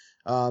places,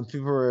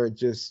 people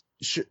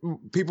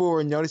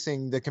were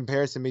noticing the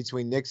comparison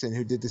between Nixon,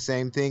 who did the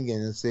same thing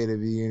in the State of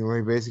the Union, where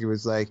he basically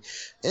was like,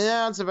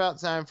 "Yeah, it's about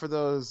time for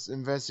those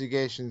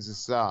investigations to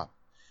stop."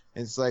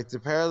 And it's like the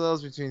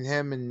parallels between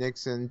him and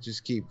Nixon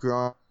just keep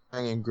growing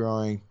and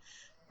growing,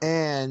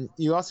 and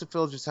you also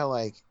feel just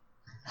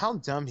how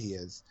dumb he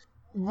is.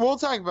 We'll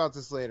talk about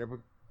this later,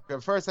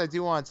 but first I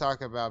do want to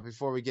talk about,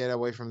 before we get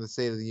away from the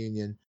State of the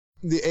Union,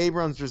 the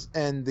Abrams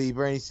and the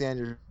Bernie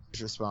Sanders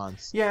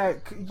response. Yeah,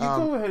 you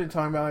go ahead and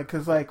talk about it,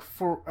 because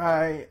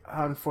I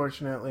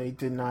unfortunately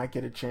did not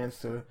get a chance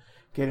to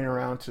getting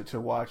around to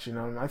watching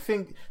them. I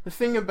think the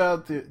thing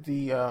about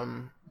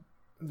the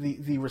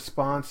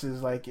response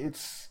is, like,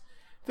 it's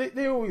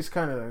they always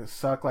kind of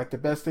suck. Like, the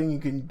best thing you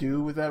can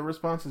do with that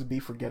response is be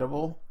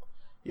forgettable,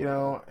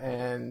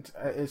 and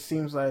it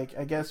seems like,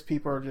 I guess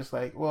people are just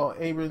like, well,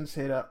 Abrams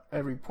hit up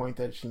every point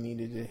that she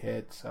needed to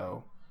hit,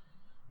 so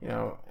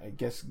I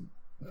guess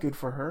good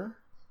for her.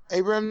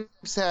 Abrams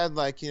had,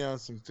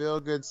 some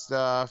feel-good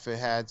stuff. It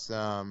had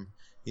some,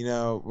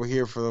 we're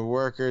here for the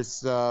workers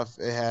stuff.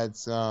 It had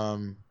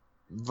some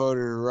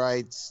voter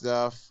rights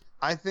stuff.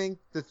 I think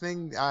the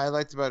thing I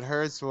liked about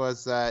hers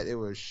was that it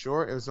was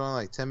short. It was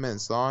only 10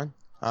 minutes long.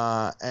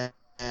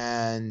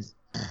 And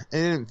it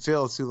didn't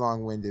feel too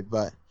long-winded.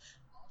 But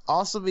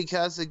also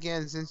because,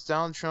 again, since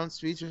Donald Trump's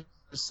speech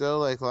was so,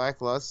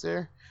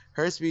 lackluster,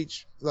 her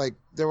speech,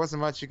 there wasn't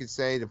much you could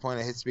say to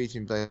point at his speech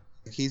and be like,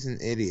 he's an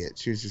idiot.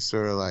 She was just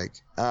sort of like,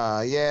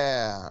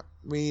 yeah,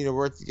 we need to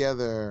work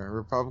together.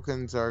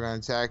 Republicans are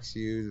going to tax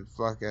you to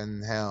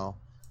fucking hell.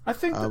 I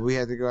think we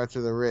had to go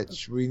after the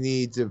rich. We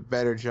need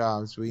better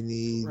jobs. We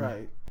need...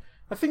 Right.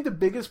 I think the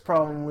biggest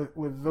problem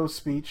with those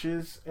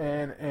speeches,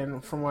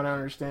 and from what I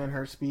understand,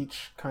 her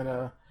speech kind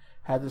of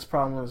had this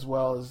problem as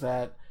well, is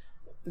that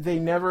they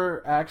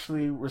never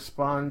actually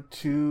respond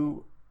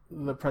to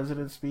the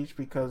president's speech,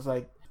 because,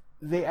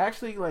 they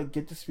actually,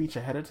 get the speech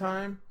ahead of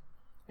time.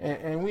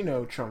 And we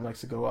know Trump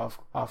likes to go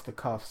off the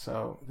cuff,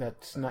 so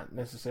that's not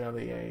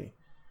necessarily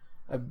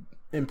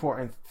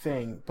important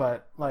thing,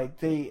 but like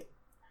they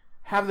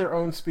have their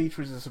own speech,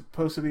 which is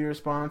supposed to be a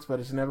response, but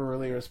it's never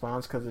really a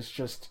response because it's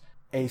just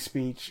a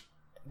speech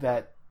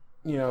that,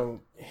 you know,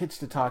 hits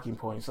the talking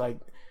points. Like,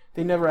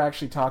 they never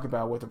actually talk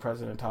about what the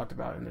president talked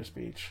about in their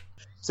speech.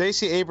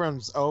 Stacey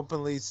Abrams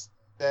openly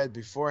said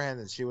beforehand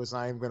that she was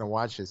not even going to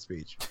watch his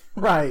speech.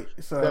 Right.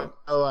 So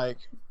like,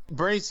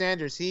 Bernie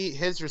Sanders,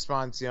 his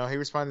response, you know, he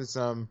responded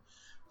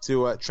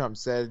to what Trump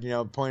said, you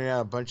know, pointing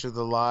out a bunch of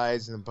the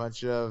lies and a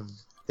bunch of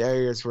the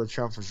areas where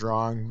Trump was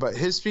wrong. But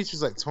his speech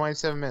was like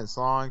 27 minutes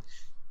long.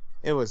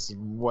 It was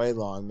way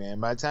long,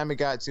 man. By the time it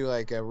got to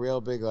like a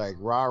real big like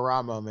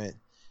rah-rah moment,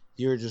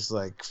 you were just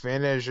like,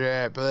 finish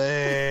it,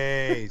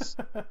 please.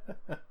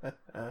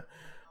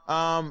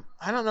 I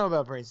don't know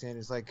about Bernie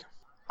Sanders. Like,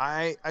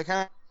 I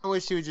kind of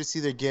wish he would just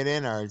either get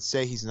in or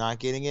say he's not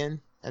getting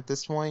in at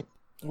this point.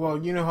 Well,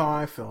 you know how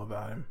I feel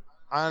about him.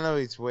 I don't know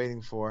what he's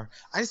waiting for.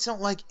 I just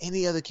don't like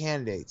any other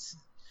candidates.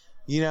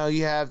 You know,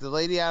 you have the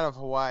lady out of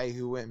Hawaii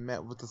who went and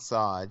met with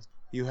Assad.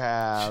 You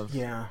have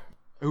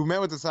who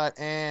met with Assad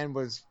and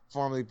was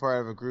formerly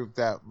part of a group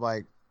that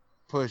like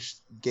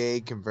pushed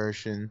gay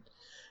conversion.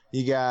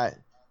 You got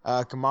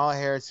Kamala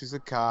Harris, who's a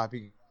cop.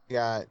 You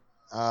got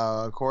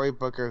Cory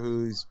Booker,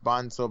 who's bought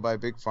and sold by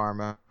Big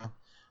Pharma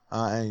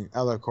and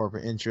other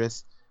corporate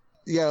interests.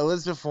 You got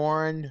Elizabeth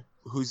Warren,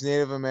 who's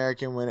Native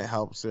American when it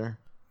helps her.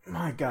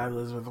 My God,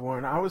 Elizabeth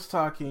Warren. I was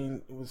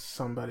talking with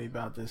somebody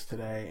about this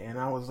today, and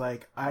I was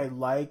like, I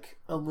like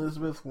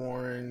Elizabeth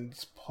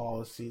Warren's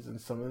policies and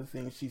some of the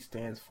things she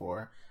stands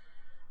for,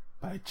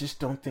 but I just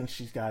don't think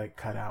she's got it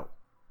cut out.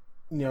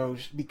 You know,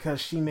 because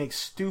she makes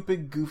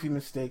stupid, goofy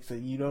mistakes that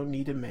you don't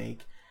need to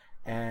make,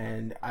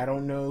 and I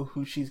don't know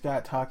who she's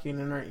got talking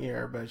in her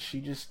ear, but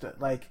she just,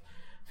 like,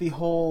 the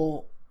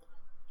whole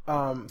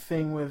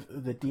thing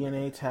with the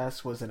DNA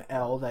test was an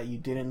L that you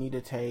didn't need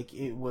to take.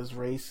 It was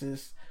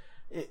racist.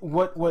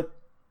 What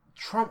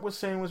Trump was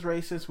saying was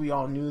racist. We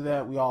all knew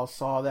that. We all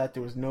saw that.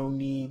 There was no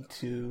need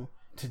to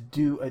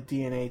do a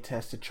DNA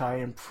test to try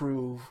and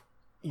prove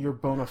your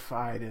bona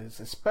fides,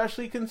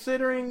 especially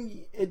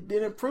considering it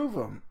didn't prove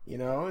them. You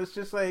know, it's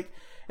just like,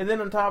 and then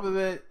on top of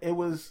it, it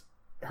was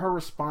her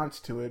response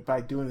to it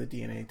by doing the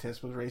DNA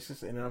test was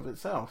racist in and of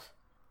itself.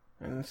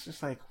 And it's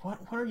just like, what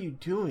are you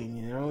doing?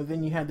 You know,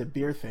 then you had the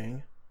beer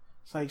thing.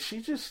 It's like,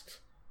 she just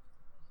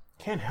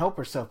can't help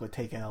herself but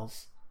take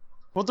L's.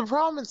 Well, the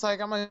problem is, like,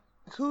 I'm like,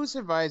 who's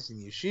advising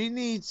you? She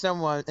needs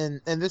someone,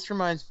 and this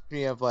reminds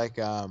me of, like,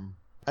 I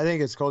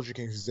think it's Culture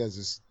King who says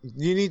this.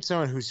 You need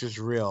someone who's just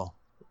real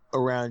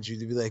around you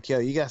to be like, yo,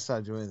 you gotta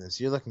stop doing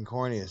this. You're looking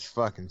corny as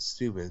fucking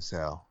stupid as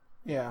hell.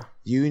 Yeah.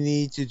 You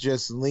need to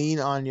just lean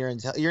on you're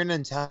an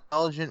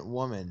intelligent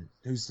woman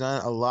who's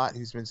done a lot,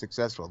 who's been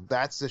successful.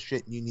 That's the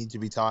shit you need to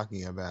be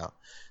talking about.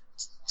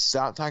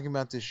 Stop talking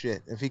about this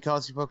shit. If he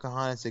calls you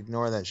Pocahontas,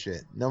 ignore that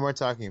shit. No more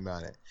talking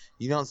about it.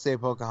 You don't say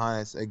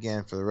Pocahontas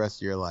again for the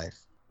rest of your life.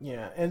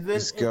 Yeah, and then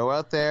just go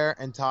out there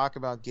and talk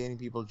about getting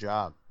people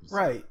jobs.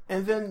 Right,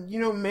 and then, you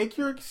know, make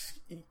your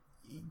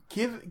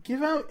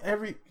give out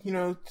every, you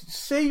know,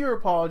 say your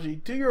apology,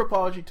 do your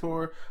apology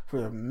tour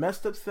for the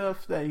messed up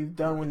stuff that you've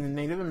done with the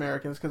Native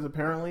Americans, because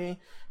apparently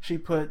she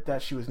put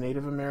that she was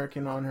Native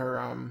American on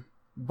her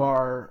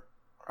bar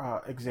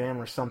exam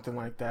or something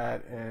like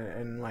that,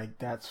 and like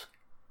that's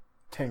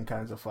 10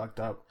 kinds of fucked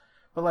up.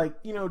 But like,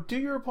 you know, do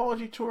your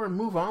apology tour and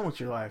move on with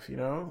your life. You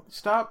know,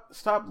 stop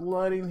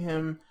letting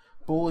him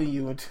bully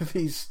you into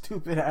these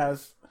stupid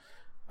ass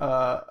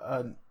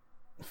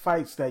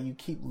fights that you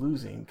keep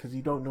losing because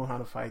you don't know how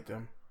to fight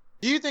them.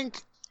 Do you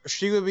think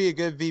she would be a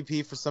good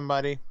VP for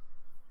somebody?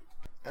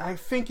 I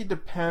think it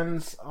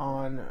depends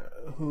on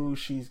who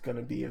she's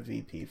gonna be a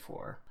VP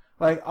for.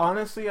 Like,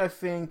 honestly, I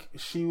think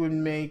she would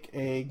make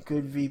a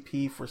good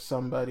VP for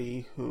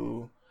somebody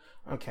who,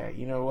 okay,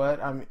 you know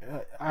what?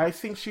 I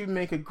think she would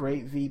make a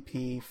great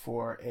VP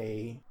for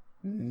a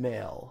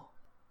male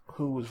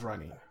who was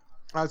running.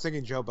 I was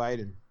thinking Joe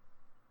Biden.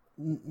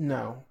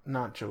 No,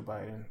 not Joe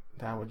Biden.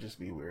 That would just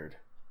be weird.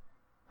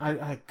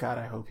 God,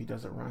 I hope he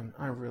doesn't run.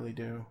 I really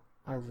do.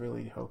 I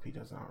really hope he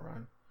does not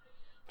run.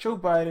 Joe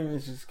Biden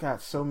has just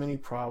got so many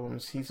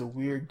problems. He's a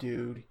weird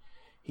dude.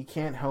 He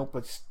can't help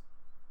but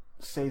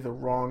say the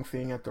wrong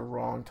thing at the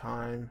wrong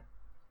time.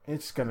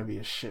 It's gonna be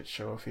a shit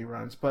show if he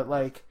runs. But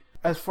like,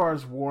 as far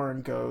as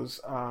Warren goes,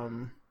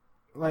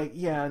 like,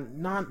 yeah,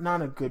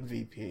 not a good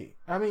VP.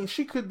 I mean,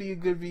 she could be a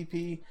good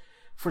VP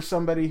for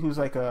somebody who's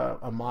like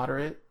a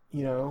moderate,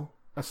 you know,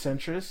 a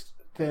centrist.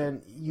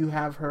 Then you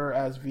have her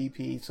as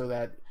VP so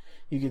that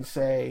you can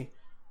say,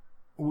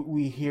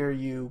 we hear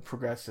you,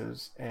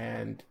 progressives,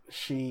 and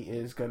she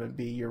is gonna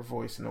be your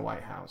voice in the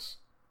White House.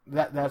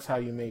 That's how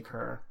you make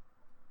her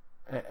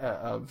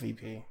a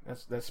VP.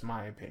 That's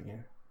my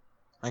opinion.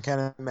 I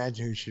can't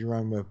imagine who she'd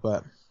run with,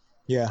 but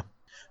yeah.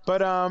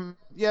 But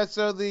yeah,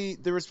 so the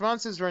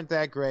responses weren't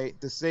that great.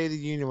 The State of the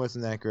Union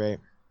wasn't that great.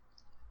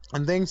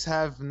 And things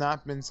have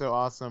not been so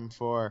awesome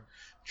for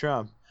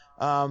Trump.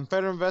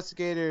 Federal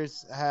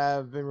investigators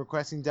have been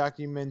requesting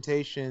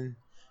documentation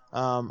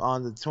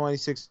on the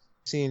 2016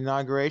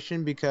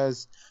 inauguration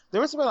because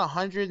there was about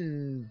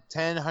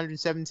 110,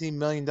 117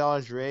 million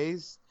dollars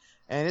raised,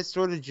 and it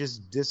sort of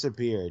just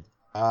disappeared.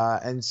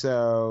 And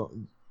so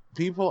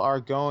people are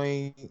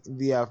going,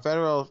 the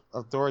federal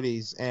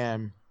authorities,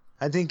 and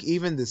I think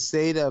even the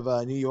state of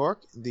New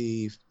York,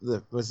 the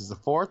was it the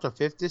fourth or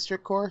fifth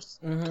district court?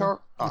 The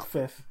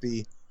fifth.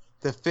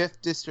 The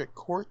fifth district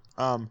court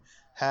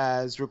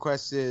has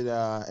requested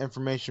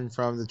information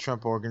from the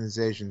Trump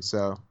organization.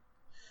 So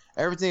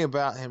everything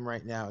about him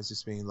right now is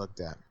just being looked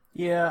at.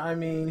 Yeah, I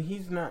mean,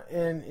 he's not,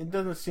 and it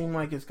doesn't seem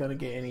like it's going to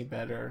get any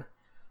better.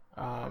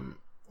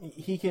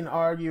 He can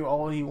argue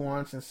all he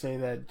wants and say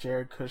that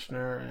Jared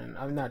Kushner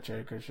and not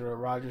Jared Kushner, but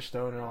Roger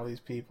Stone and all these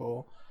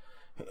people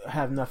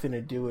have nothing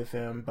to do with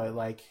him. But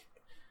like,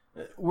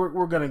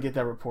 we're gonna get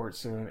that report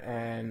soon,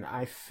 and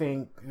I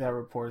think that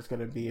report is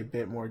gonna be a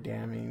bit more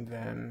damning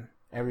than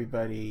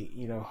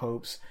everybody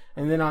hopes.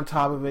 And then on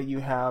top of it, you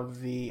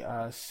have the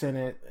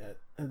Senate,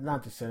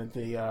 not the Senate,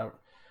 the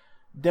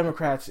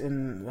Democrats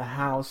in the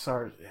House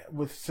are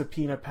with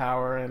subpoena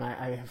power, and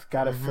I have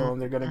got a feeling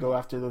they're gonna go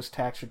after those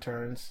tax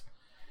returns.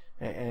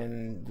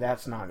 And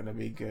that's not going to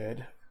be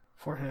good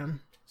for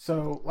him.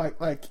 So,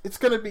 like it's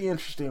going to be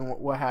interesting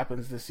what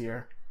happens this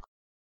year.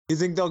 You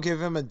think they'll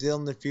give him a deal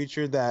in the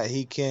future that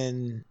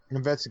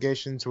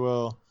investigations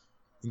will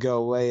go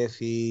away if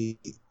he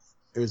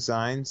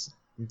resigns?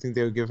 You think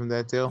they would give him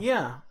that deal?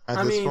 Yeah.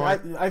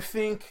 I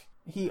think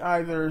he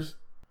either...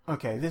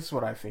 Okay, this is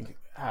what I think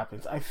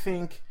happens. I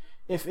think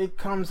if it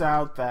comes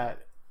out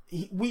that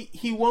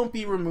he won't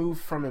be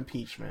removed from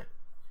impeachment,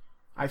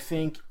 I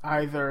think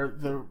either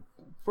the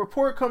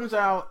report comes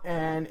out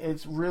and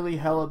it's really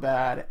hella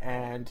bad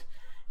and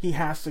he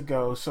has to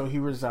go, so he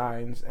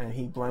resigns and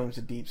he blames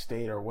the deep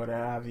state or what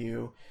have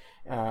you.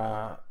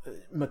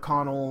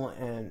 McConnell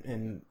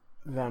and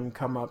them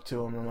come up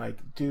to him and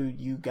like, dude,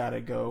 you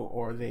gotta go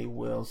or they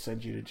will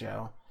send you to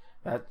jail.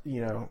 That's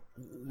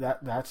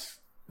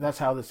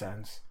how this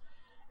ends.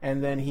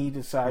 And then he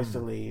decides to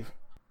leave.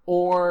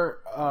 Or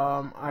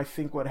I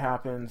think what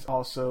happens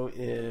also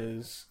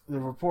is the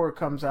report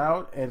comes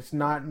out and it's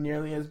not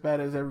nearly as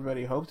bad as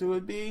everybody hoped it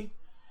would be,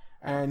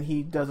 and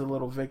he does a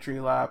little victory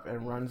lap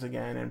and runs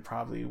again and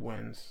probably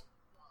wins.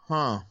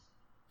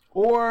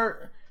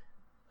 Or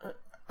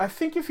I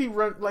think if he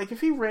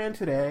ran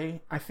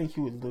today, I think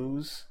he would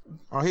lose.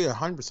 Oh, he'd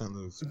 100%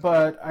 lose.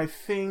 But I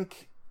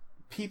think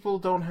people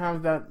don't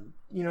have that.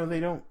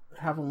 They don't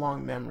have a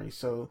long memory,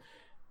 so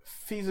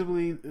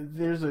feasibly,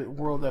 there's a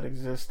world that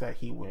exists that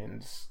he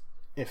wins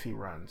if he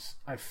runs,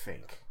 I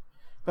think.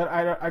 But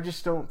I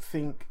just don't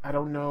think, I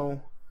don't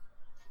know.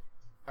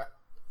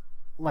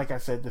 Like I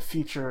said, the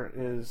future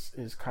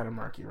is kind of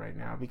murky right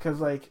now. Because,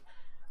 like,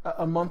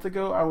 a month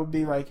ago, I would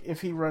be like,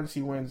 if he runs,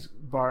 he wins,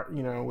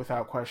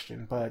 without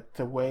question. But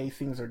the way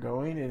things are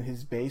going, and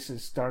his base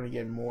is starting to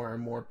get more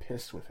and more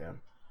pissed with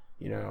him.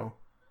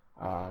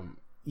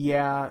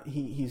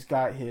 He's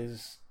got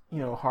his...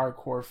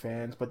 hardcore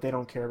fans, but they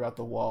don't care about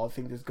the wall. I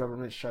think this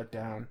government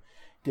shutdown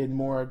did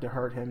more to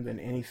hurt him than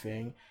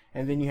anything.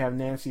 And then you have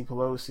Nancy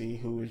Pelosi,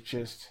 who is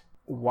just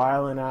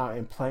wilding out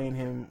and playing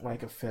him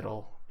like a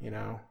fiddle,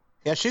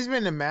 Yeah, she's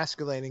been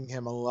emasculating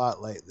him a lot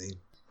lately.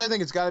 I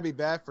think it's got to be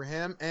bad for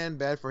him and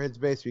bad for his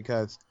base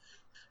because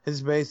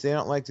his base, they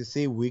don't like to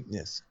see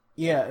weakness.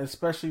 Yeah,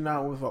 especially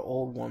not with an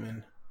old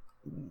woman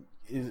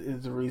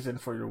is the reason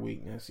for your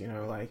weakness,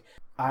 like...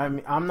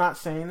 I'm not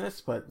saying this,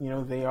 but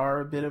they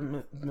are a bit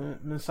of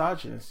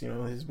misogynist,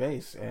 his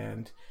base,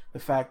 and the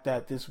fact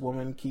that this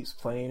woman keeps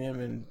playing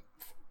him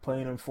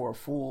for a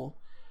fool,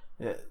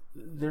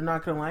 they're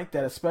not gonna like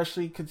that,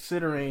 especially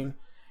considering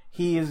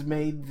he has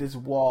made this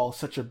wall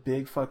such a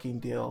big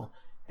fucking deal,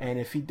 and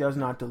if he does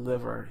not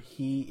deliver,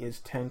 he is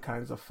 10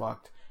 kinds of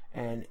fucked,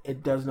 and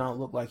it does not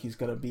look like he's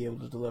gonna be able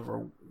to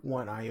deliver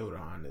one iota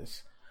on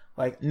this.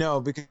 Like, no,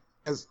 because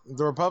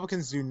the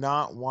Republicans do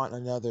not want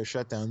another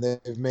shutdown.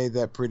 They've made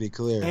that pretty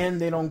clear. And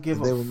they don't give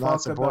a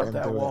fuck about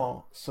that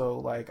wall. So,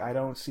 like, I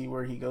don't see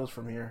where he goes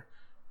from here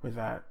with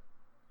that.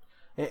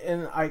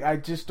 And I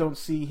just don't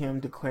see him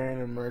declaring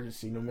an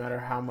emergency, no matter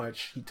how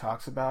much he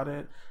talks about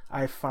it.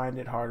 I find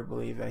it hard to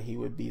believe that he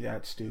would be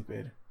that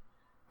stupid.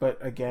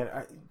 But again,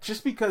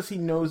 just because he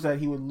knows that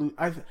he would lose...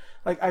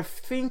 I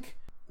think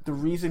the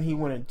reason he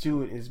wouldn't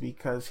do it is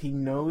because he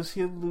knows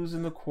he'll lose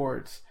in the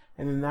courts.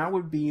 And then that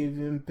would be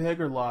even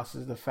bigger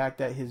losses. The fact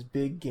that his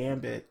big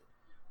gambit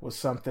was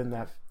something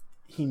that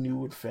he knew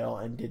would fail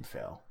and did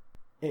fail.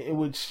 It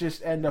would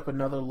just end up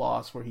another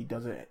loss where he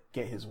doesn't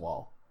get his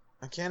wall.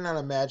 I cannot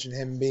imagine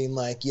him being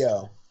like,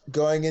 yo,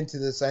 going into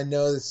this, I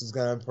know this is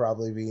going to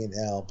probably be an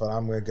L, but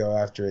I'm going to go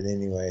after it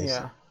anyways.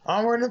 Yeah.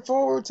 Onward and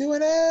forward to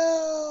an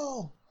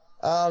L!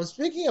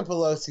 Speaking of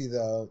Pelosi,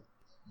 though,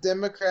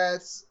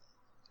 Democrats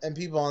and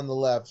people on the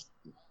left,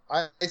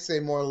 I say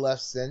more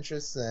left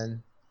centrist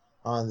than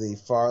on the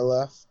far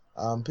left.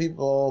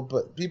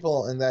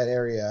 People in that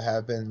area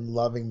have been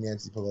loving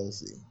Nancy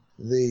Pelosi.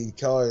 They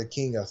call her the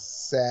king of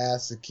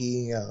sass,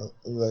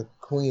 the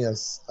queen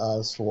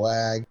of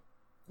swag.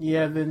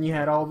 Yeah, then you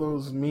had all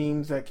those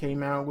memes that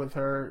came out with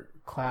her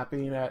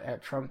clapping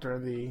at Trump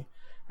during the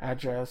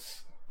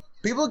address.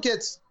 People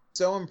get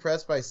so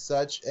impressed by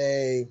such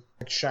a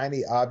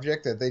shiny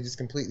object that they just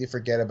completely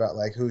forget about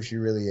like who she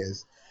really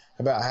is,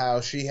 about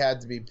how she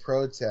had to be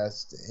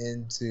protest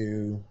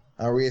into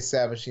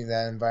reestablishing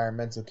that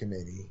environmental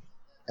committee,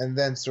 and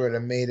then sort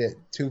of made it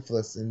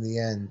toothless in the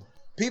end.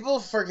 People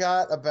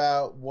forgot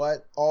about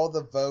what all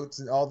the votes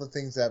and all the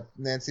things that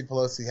Nancy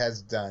Pelosi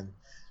has done.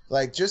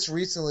 Like, just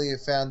recently I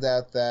found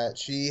out that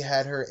she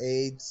had her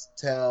aides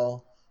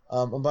tell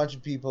a bunch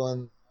of people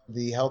in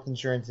the health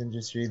insurance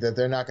industry that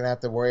they're not going to have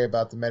to worry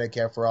about the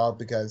Medicare for All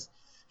because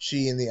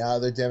she and the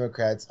other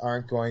Democrats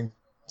aren't going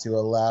to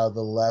allow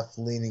the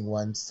left-leaning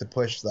ones to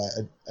push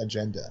that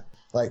agenda.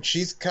 Like,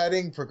 she's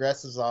cutting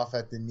progressives off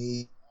at the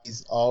knees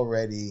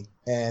already,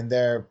 and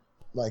they're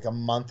like a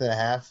month and a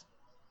half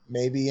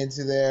maybe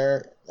into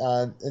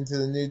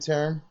the new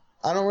term.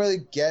 I don't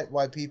really get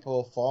why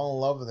people fall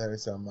in love with her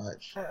so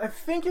much. I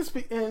think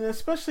and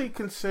especially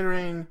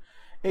considering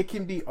it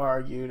can be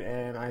argued,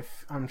 and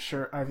I'm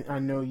sure I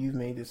know you've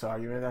made this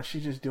argument that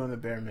she's just doing the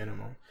bare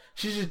minimum.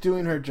 She's just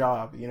doing her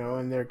job,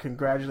 and they're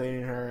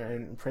congratulating her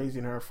and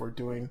praising her for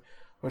doing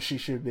what she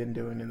should have been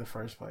doing in the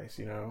first place,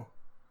 And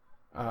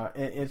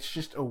it's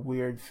just a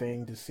weird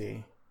thing to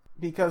see,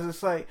 because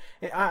it's like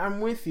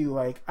I'm with you.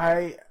 Like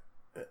I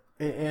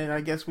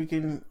guess we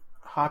can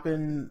hop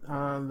in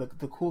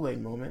the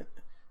Kool-Aid moment,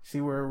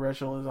 see where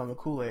Reginald is on the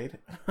Kool-Aid.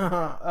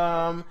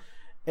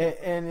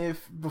 And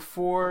if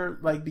before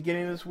like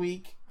beginning of this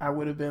week, I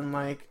would have been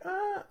like,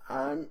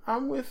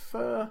 I'm with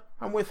her,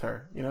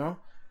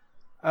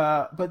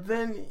 But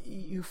then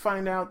you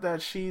find out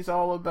that she's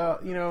all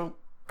about,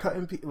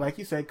 cutting, like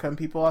you said, cutting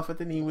people off at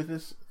the knee with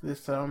this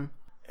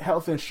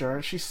health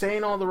insurance. She's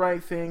saying all the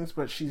right things,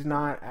 but she's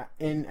not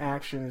in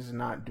action. Is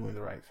not doing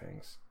the right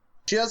things.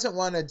 She doesn't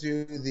want to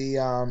do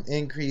the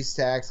increased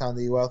tax on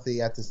the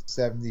wealthy at the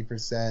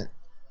 70%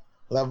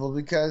 level,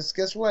 because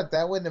guess what?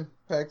 That would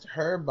affect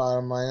her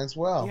bottom line as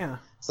well. Yeah.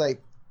 It's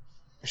like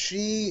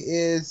she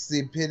is the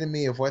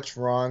epitome of what's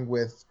wrong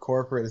with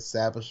corporate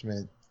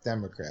establishment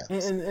Democrats.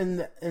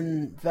 And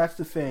that's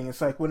the thing.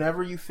 It's like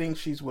whenever you think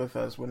she's with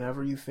us,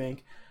 whenever you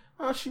think,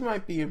 oh, she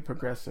might be a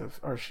progressive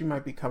or she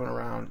might be coming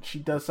around, she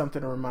does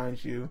something to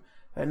remind you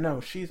that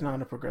no, she's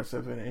not a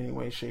progressive in any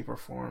way, shape, or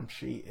form.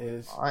 She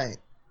is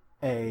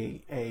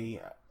a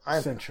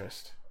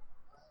centrist.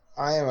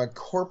 I am a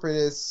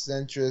corporatist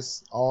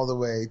centrist all the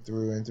way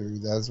through and through.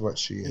 That's what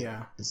she is.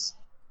 Yeah.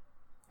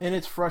 And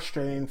it's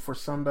frustrating for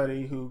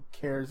somebody who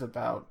cares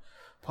about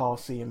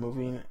policy and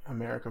moving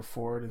America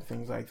forward and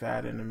things like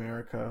that, in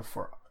America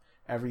for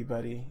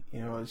everybody.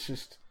 It's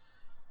just,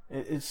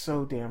 it's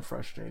so damn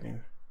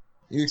frustrating.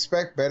 You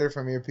expect better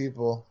from your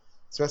people,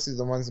 especially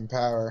the ones in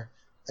power,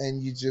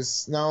 and you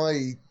just, not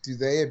only do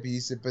they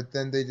abuse it, but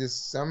then they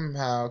just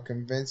somehow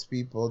convince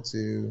people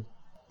to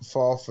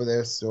fall for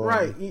their story.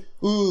 Right.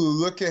 Ooh,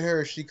 look at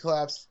her. She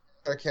claps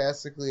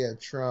sarcastically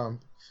at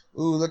Trump.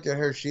 Ooh, look at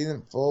her. She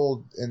didn't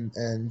fold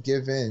and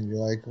give in.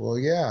 You're like, well,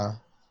 yeah,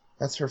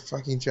 that's her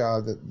fucking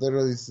job. That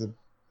literally is the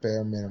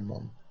bare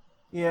minimum.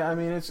 Yeah, I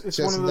mean, it's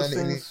one of those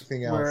things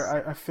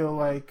where I feel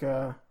like,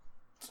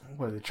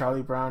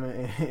 Charlie Brown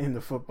in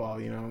the football,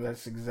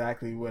 that's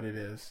exactly what it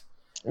is.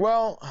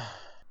 Well,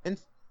 in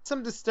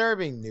some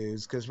disturbing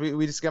news, because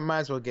we just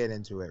might as well get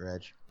into it,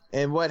 Reg.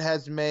 And what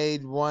has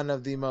made one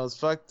of the most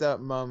fucked up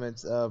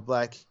moments of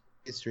Black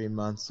History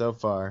Month so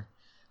far,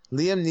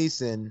 Liam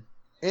Neeson,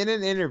 in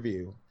an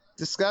interview,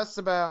 discussed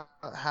about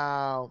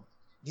how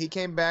he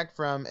came back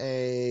from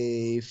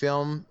a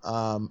film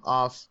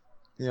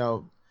he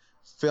was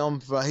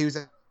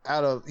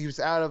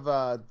out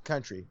of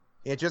country.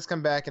 He had just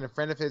come back, and a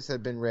friend of his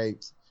had been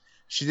raped.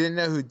 She didn't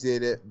know who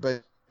did it,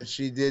 but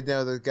she did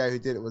know the guy who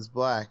did it was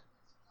black.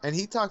 And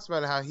he talks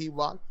about how he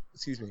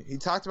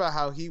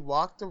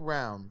walked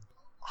around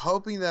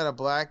hoping that a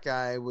black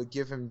guy would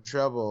give him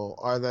trouble,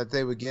 or that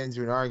they would get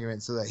into an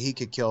argument so that he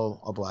could kill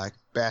a black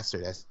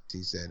bastard, as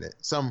he said it.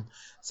 Some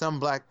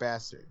black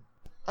bastard.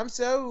 I'm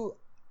so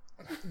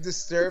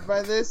disturbed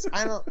by this.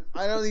 I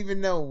don't even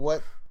know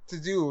what to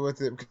do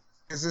with it,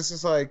 because this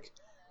is like,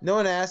 no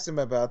one asked him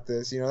about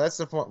this. That's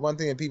the one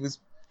thing that people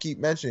keep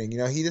mentioning.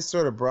 He just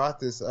sort of brought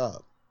this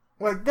up.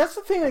 Like, that's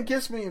the thing that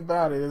gets me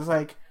about it, is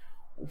like,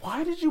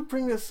 why did you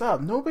bring this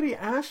up? Nobody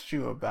asked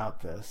you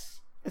about this.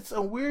 It's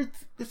a weird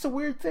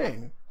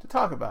thing to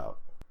talk about.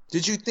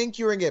 Did you think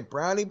you were gonna get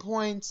brownie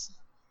points?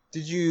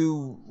 Did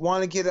you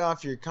want to get it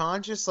off your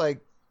conscience?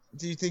 Like,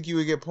 do you think you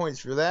would get points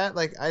for that?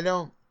 Like, I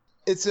don't.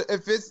 If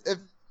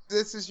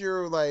this is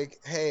your, like,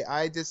 hey,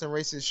 I did some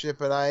racist shit,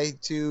 but I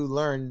too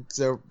learned,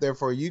 so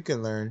therefore you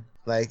can learn.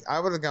 Like, I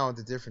would have gone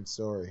with a different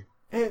story.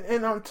 And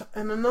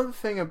another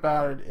thing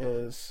about it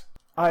is,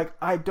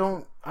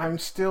 I'm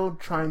still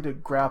trying to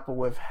grapple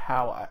with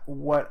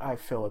what I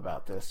feel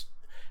about this.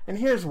 And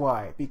here's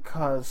why.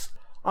 Because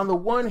on the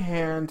one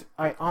hand,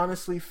 I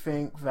honestly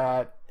think see,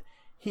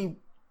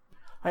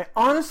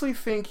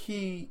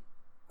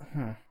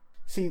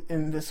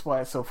 and this is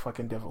why it's so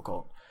fucking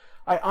difficult.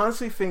 I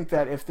honestly think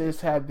that if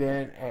this had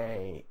been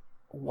a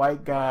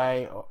white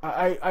guy.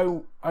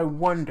 I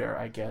wonder,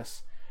 I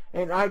guess,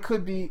 and I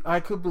could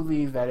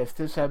believe that if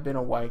this had been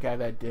a white guy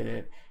that did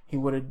it, he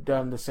would have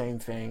done the same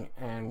thing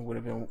and would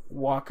have been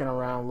walking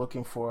around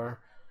looking for,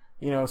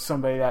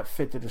 somebody that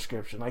fit the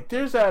description. Like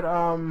there's that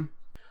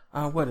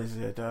what is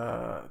it,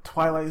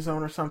 Twilight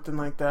Zone or something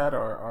like that,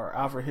 or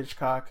Alfred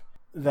Hitchcock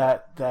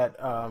that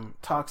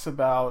talks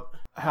about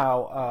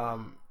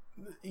how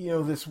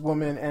this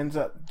woman ends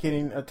up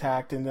getting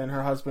attacked and then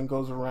her husband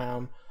goes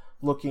around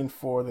looking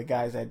for the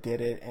guys that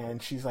did it,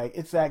 and she's like,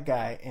 it's that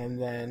guy,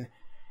 and then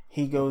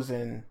he goes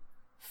and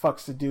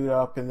fucks the dude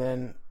up, and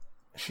then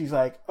she's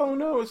like, oh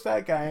no, it's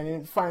that guy, and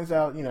it finds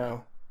out,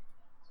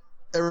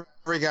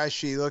 every guy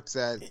she looks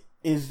at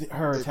is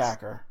her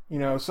attacker.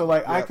 So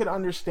like, yep. I could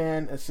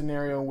understand a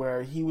scenario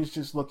where he was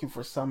just looking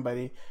for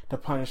somebody to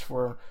punish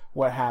for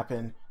what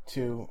happened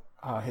to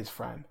his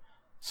friend.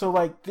 So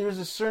like, there's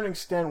a certain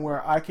extent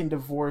where I can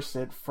divorce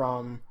it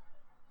from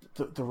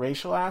the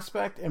racial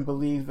aspect and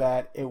believe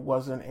that it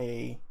wasn't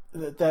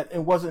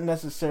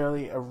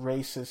necessarily a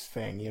racist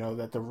thing,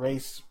 that the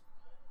race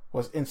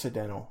was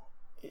incidental,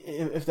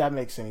 if that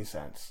makes any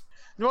sense.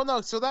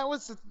 No, so that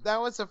was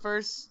the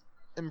first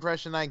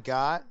impression I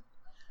got.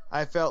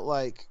 I felt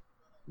like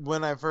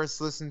when I first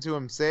listened to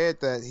him say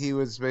it, that he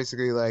was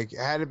basically like,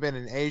 had it been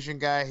an Asian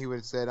guy, he would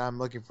have said, I'm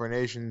looking for an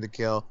Asian to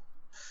kill,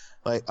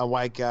 like a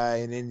white guy,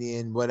 an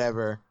Indian,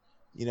 whatever.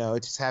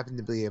 It just happened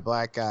to be a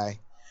black guy.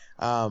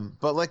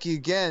 But like,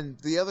 again,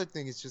 the other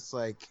thing is just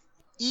like,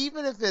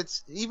 even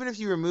if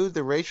you remove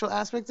the racial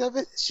aspect of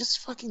it, it's just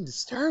fucking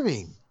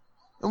disturbing.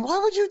 And why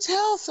would you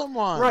tell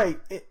someone? Right.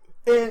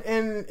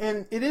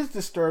 And it is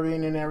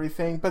disturbing and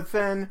everything, but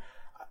then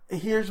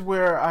here's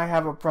where I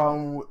have a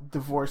problem with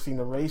divorcing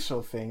the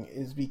racial thing,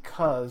 is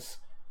because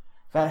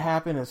that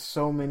happened to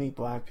so many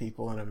black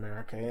people in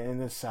America, in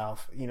the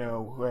South,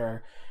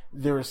 where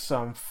there was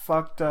some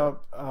fucked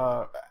up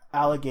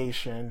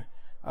allegation.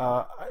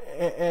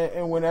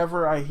 And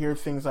whenever I hear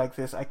things like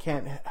this, I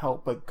can't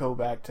help but go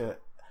back to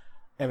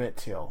Emmett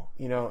Till,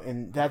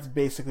 and that's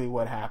basically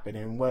what happened.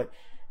 And what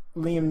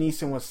Liam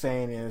Neeson was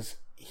saying is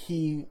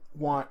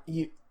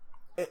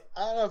I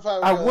don't know if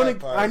I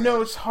wouldn't. I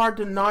know it's hard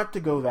not to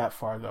go that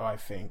far, though, I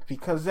think,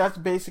 because that's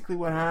basically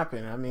what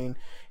happened. I mean,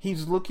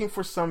 he's looking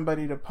for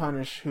somebody to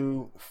punish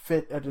who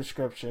fit a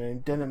description, and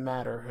it didn't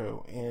matter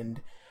who,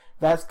 and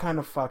that's kind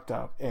of fucked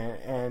up.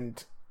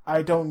 And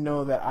I don't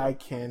know that I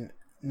can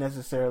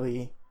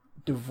necessarily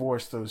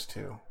divorce those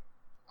two.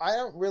 I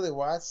don't really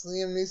watch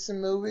Liam Neeson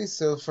movies,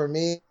 so for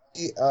me,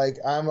 like,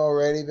 I'm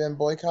already been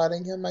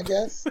boycotting him, I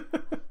guess.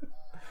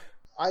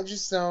 I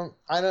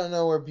don't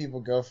know where people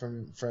go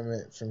from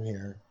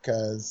here,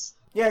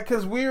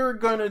 because we were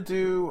gonna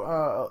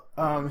do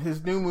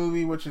his new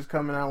movie, which is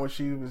coming out, which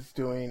he was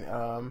doing.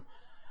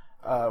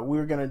 We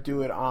were gonna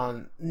do it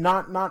on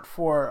not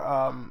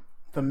for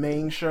the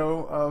main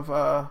show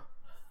of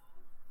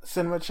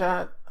Cinema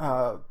Chat.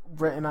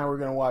 Brett and I were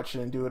gonna watch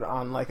it and do it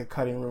on like a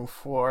cutting room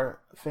floor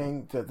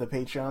thing, the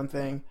Patreon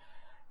thing.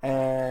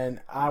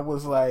 And I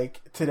was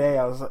like, today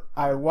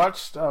I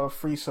watched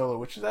Free Solo,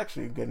 which is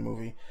actually a good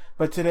movie.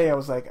 But today I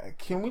was like,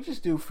 can we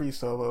just do Free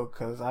Solo?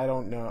 Because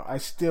I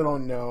still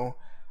don't know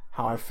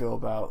how I feel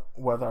about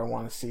whether I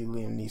want to see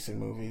Liam Neeson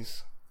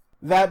movies.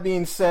 That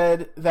being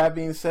said,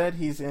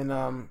 he's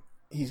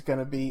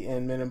gonna be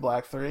in Men in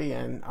Black 3,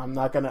 and I'm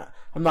not gonna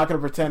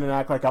pretend and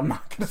act like I'm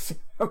not gonna see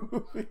that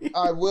movie.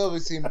 I will be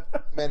seeing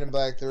Men in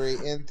Black 3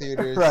 in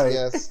theaters. Right.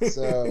 Yes.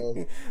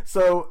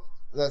 So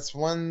that's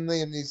one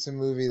Liam Neeson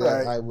movie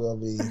that I will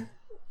be.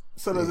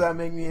 So does that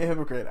make me a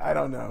hypocrite? I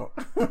don't know.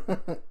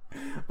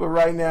 But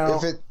right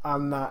now,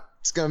 I'm not.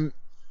 It's gonna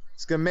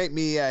make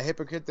me a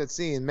hypocrite that's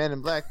seeing Men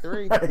in Black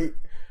 3. Right.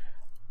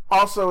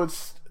 Also,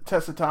 it's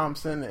Tessa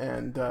Thompson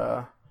and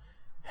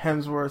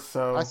Hemsworth.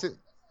 So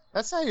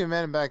that's not even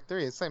Men in Black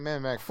 3. It's like Men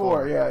in Black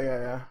 4.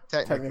 Yeah.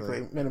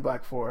 Technically, Men in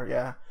Black 4.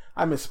 Yeah,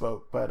 I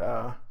misspoke.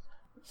 But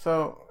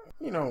so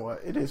you know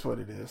what? It is what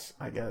it is,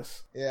 I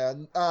guess. Yeah.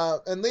 And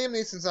Liam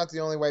Neeson's not the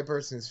only white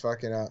person who's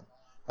fucking up.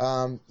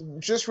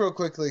 Just real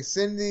quickly,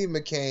 Cindy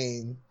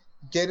McCain,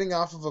 getting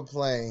off of a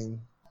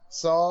plane,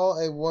 saw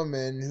a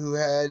woman who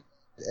had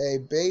a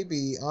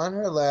baby on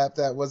her lap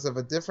that was of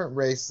a different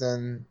race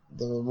than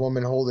the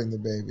woman holding the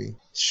baby.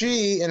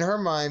 She, in her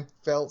mind,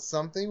 felt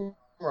something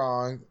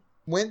wrong,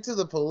 went to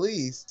the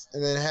police,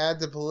 and then had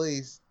the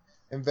police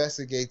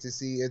investigate to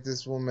see if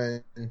this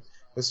woman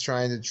was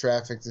trying to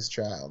traffic this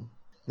child.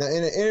 Now,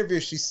 in an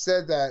interview, she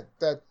said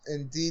that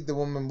indeed the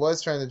woman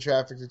was trying to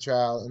traffic the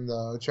child, and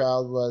the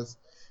child was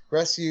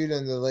rescued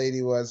and the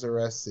lady was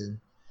arrested.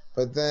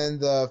 But then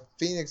the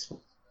Phoenix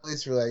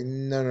police were like,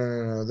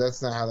 no,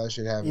 that's not how that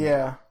should happen.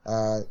 Yeah.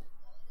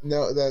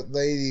 No, that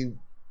lady,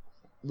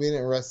 we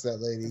didn't arrest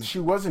that lady. She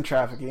wasn't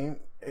trafficking,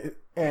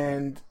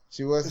 and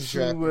she wasn't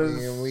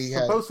trafficking, and we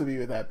supposed to be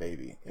with that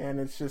baby. And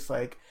it's just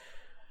like,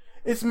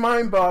 it's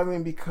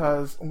mind-boggling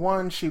because,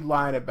 one, she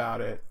lied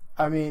about it.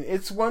 I mean,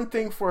 it's one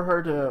thing for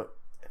her to,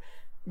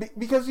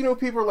 because,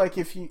 people are like,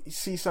 if you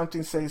see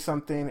something, say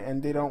something,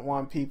 and they don't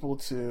want people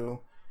to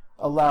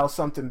allow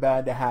something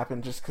bad to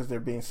happen just because they're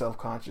being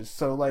self-conscious.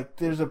 So like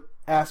there's a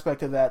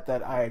aspect of that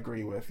I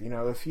agree with. You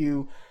know, if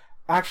you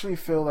actually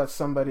feel that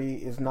somebody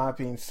is not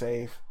being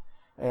safe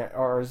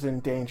or is in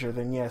danger,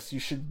 then yes, you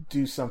should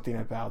do something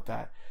about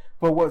that.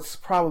 But what's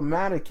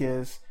problematic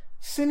is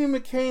Cindy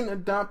McCain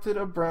adopted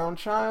a brown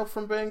child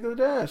from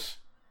Bangladesh.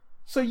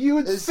 So you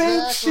would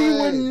think she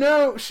would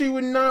know. She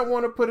would not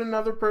want to put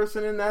another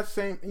person in that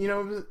same,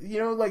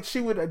 like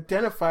she would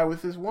identify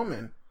with this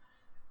woman.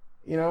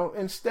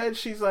 Instead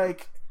she's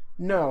like,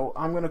 no,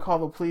 I'm going to call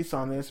the police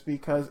on this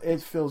because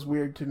it feels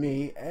weird to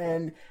me.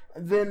 And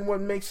then what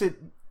makes it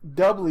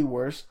doubly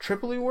worse,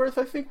 triply worse,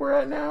 I think we're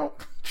at now,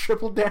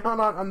 triple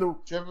down on the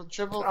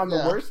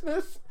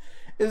worstness,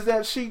 is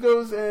that she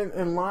goes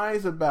and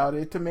lies about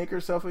it to make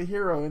herself a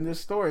hero in this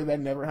story that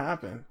never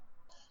happened.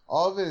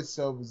 All of it is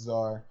so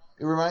bizarre.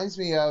 It reminds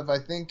me of, I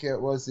think it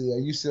was the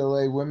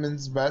UCLA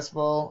women's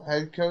basketball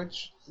head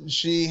coach.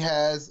 She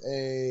has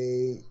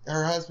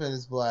her husband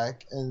is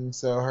black, and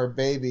so her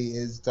baby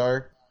is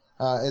dark.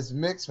 It's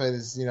mixed with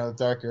this,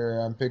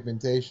 darker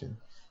pigmentation.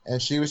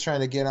 And she was trying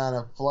to get on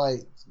a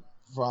flight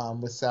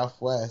with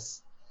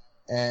Southwest,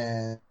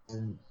 and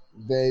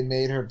they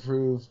made her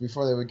prove,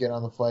 before they would get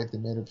on the flight, they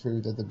made her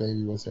prove that the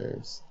baby was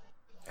hers.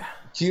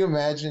 Can you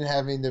imagine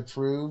having to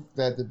prove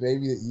that the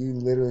baby that you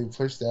literally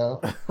pushed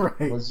out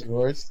was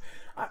yours?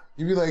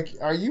 You'd be like,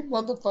 are you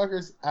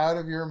motherfuckers out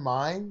of your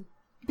mind?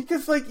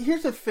 Because,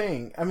 here's the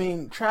thing. I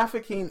mean,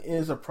 trafficking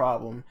is a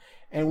problem,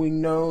 and we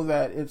know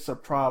that it's a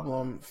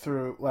problem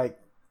through,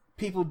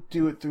 people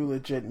do it through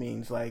legit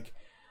means.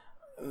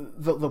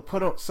 They'll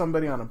put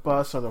somebody on a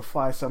bus or they'll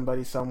fly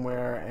somebody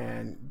somewhere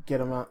and get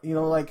them out.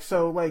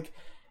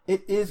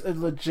 It is a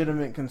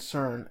legitimate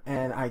concern,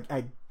 and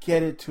I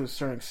get it to a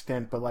certain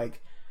extent, but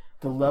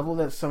the level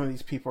that some of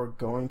these people are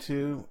going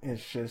to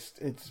is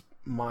it's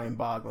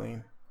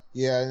mind-boggling.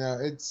 Yeah, no,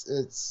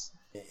 it's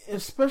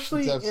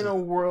especially in a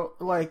world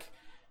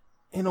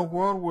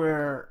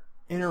where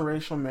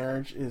interracial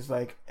marriage is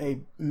a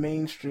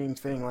mainstream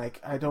thing.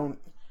 I don't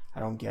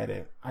get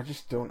it. I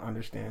just don't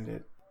understand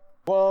it.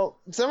 Well,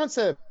 someone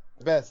said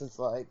it best. It's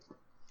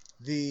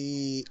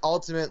the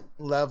ultimate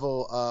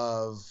level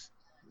of,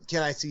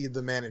 can I see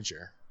the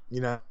manager?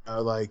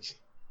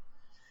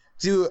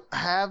 To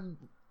have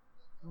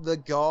the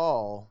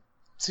gall,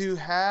 to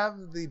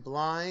have the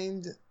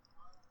blind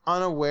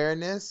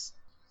unawareness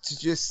to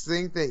just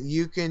think that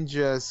you can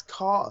just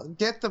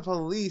get the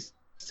police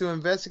to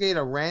investigate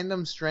a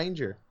random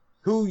stranger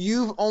who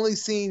you've only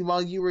seen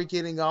while you were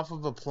getting off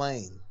of a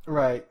plane.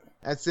 Right.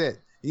 That's it.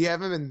 They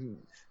haven't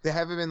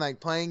been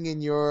playing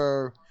in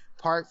your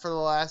park for the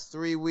last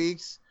 3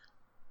 weeks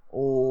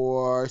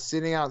or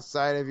sitting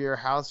outside of your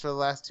house for the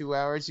last 2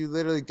 hours. You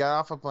literally got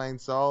off a plane,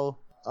 saw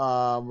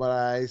what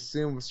I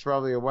assume was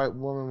probably a white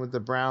woman with a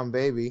brown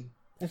baby.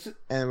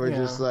 And we're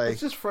just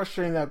it's just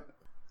frustrating that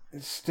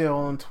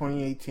still in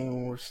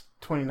 2019,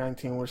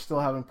 we're still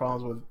having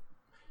problems with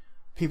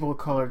people of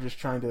color just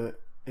trying to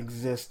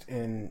exist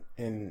in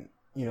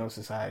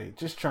society,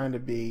 just trying to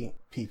be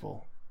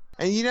people.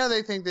 And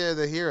they think they're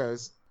the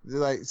heroes.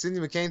 They're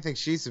Cindy McCain thinks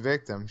she's the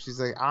victim. She's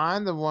like,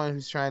 I'm the one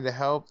who's trying to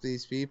help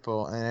these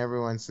people, and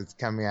everyone's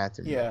coming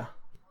after me. Yeah.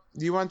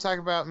 Do you want to talk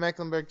about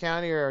Mecklenburg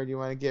County, or do you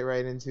want to get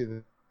right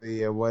into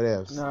the what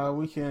ifs? No,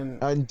 we can.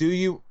 Do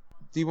you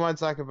want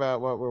to talk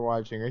about what we're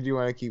watching, or do you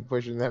want to keep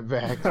pushing that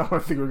back? I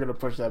think we're gonna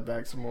push that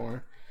back some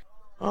more.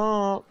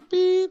 Oh,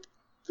 beep,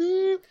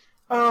 beep.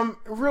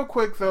 Real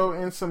quick though,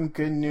 in some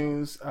good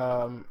news,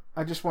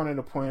 I just wanted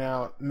to point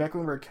out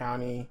Mecklenburg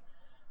County.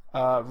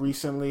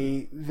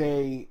 Recently,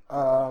 they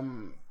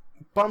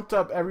bumped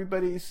up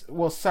everybody's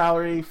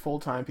salary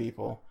full-time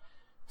people.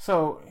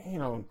 So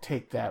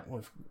take that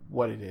with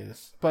what it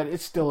is, but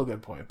it's still a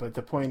good point. But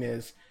the point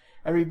is,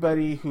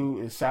 everybody who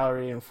is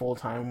salary and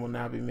full-time will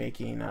now be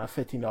making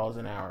 $15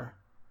 an hour.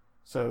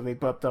 So they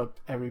bumped up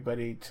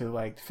everybody to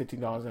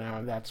 $15 an hour,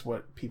 and that's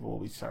what people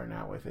will be starting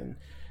out with. And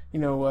you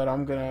know what?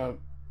 I'm gonna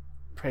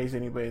praise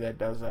anybody that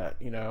does that.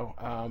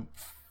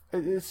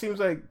 It seems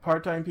like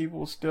part-time people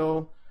will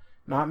still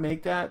not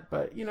make that,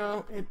 but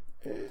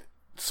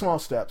small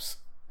steps.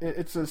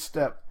 It's a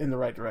step in the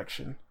right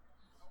direction.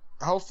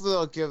 Hopefully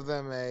they'll give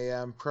them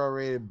a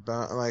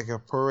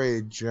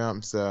prorated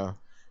jump. So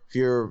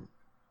if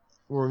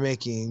we're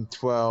making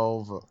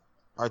 12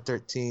 or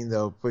 13,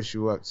 they'll push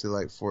you up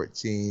to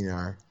 14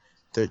 or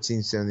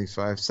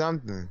 13.75,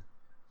 something.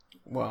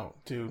 Well,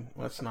 dude,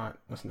 let's not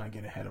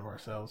get ahead of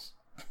ourselves.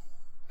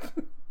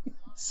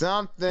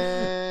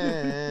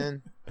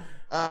 Something.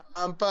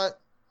 But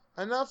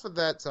enough of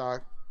that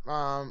talk.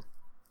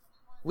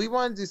 We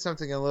want to do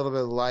something a little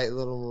bit light, a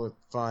little bit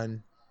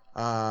fun.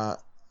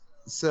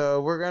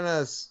 So we're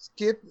gonna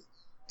skip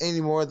any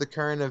more of the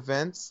current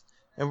events,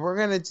 and we're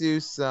gonna do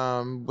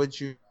some would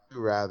you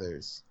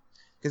rather's,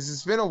 because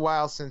it's been a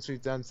while since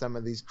we've done some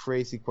of these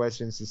crazy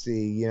questions to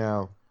see,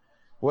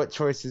 what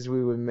choices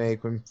we would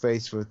make when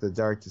faced with a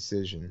dark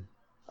decision.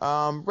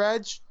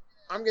 Reg,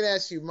 I'm gonna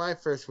ask you my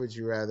first would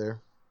you rather.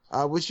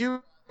 Would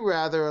you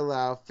rather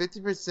allow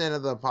 50%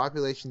 of the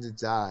population to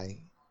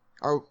die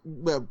Or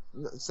well,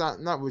 it's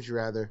not would you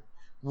rather.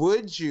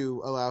 Would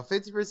you allow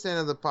 50%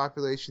 of the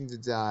population to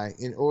die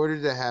in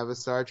order to have a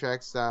Star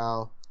Trek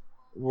style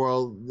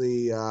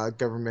worldly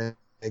government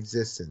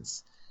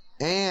existence?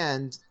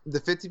 And the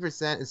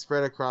 50% is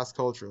spread across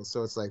cultural,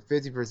 so it's like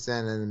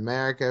 50% in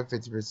America,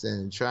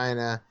 50% in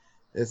China.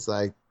 It's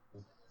like,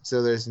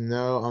 so there's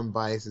no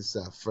unbiased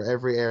stuff. For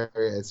every area,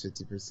 it's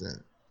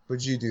 50%.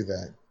 Would you do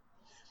that?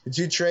 Would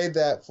you trade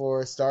that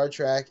for Star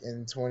Trek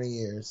in 20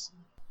 years?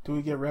 Do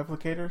we get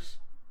replicators?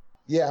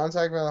 Yeah, I'm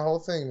talking about the whole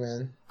thing,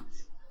 man.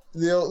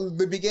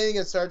 The beginning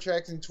of Star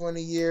Trek in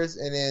 20 years,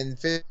 and in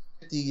 50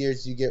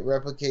 years you get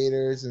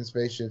replicators and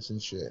spaceships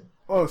and shit.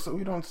 Oh, so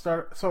we don't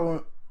start...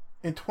 So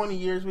in 20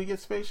 years we get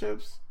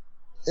spaceships?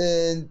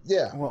 And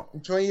yeah, well, in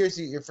 20 years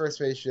you get your first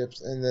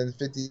spaceships, and then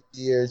 50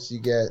 years you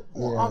get,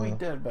 I'll be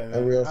dead by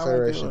then. A real I federation.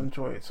 won't be able to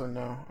enjoy it, so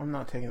no, I'm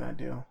not taking that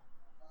deal.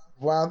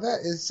 Wow,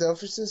 that is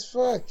selfish as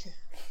fuck.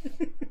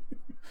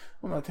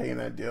 I'm not taking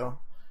that deal.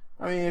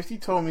 I mean, if you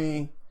told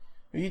me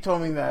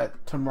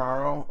that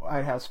tomorrow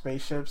I'd have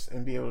spaceships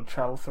and be able to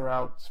travel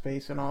throughout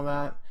space and all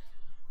that,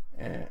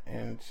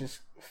 and just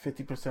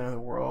 50% of the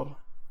world,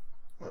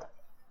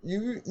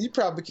 you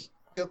probably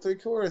kill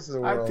 3/4 of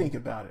the world. I'd think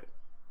about it.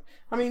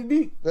 I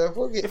mean,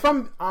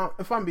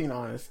 if I'm being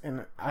honest,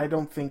 and I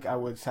don't think I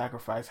would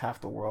sacrifice half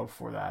the world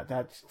for that.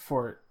 That's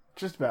for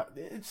just about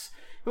it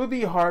would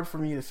be hard for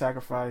me to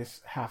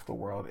sacrifice half the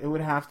world. It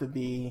would have to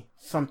be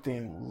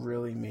something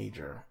really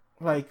major.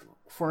 Like,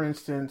 for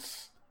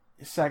instance,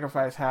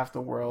 sacrifice half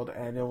the world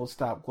and it will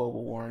stop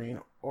global warming,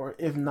 or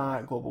if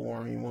not, global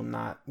warming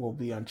will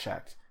be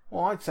unchecked.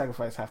 Well, I'd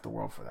sacrifice half the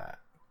world for that.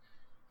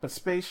 But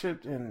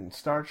spaceship and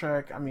Star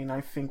Trek, I mean,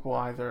 I think we'll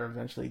either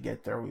eventually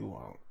get there or we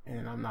won't.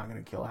 And I'm not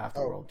going to kill half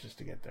the world just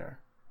to get there.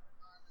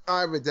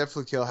 I would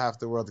definitely kill half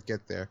the world to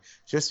get there.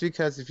 Just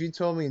because if you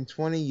told me in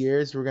 20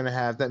 years we're going to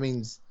have, that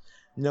means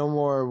no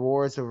more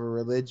wars over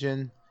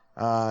religion,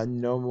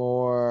 no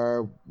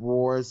more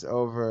wars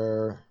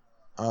over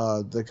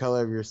the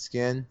color of your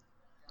skin.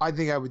 I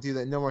think I would do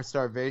that. No more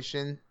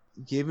starvation.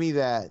 Give me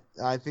that.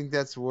 I think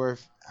that's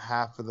worth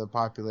half of the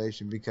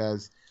population,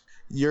 because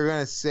you're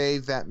going to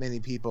save that many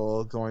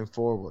people going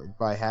forward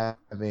by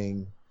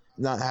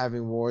not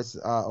having wars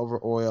over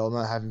oil,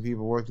 not having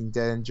people working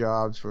dead-end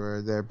jobs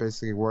where they're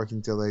basically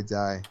working till they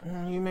die.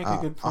 You make a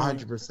good point.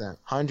 100%.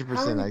 How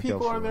many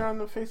people are there on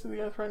the face of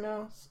the earth right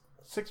now?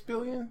 6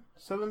 billion?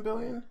 7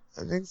 billion?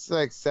 I think it's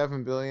like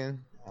 7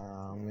 billion.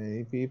 How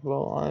many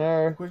people on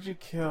Earth? Would you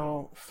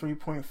kill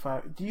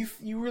 3.5? Do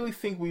you really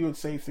think we would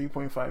save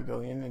 3.5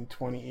 billion in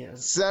 20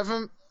 years?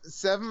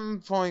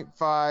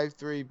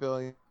 7.53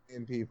 billion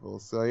people.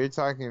 So you're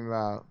talking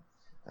about,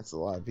 that's a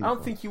lot of people.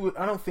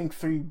 I don't think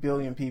 3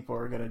 billion people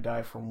are gonna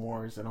die from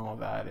wars and all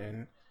that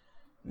and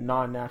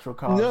non-natural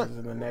causes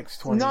in the next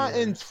 20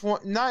 years.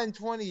 Not in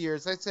 20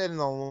 years. I said in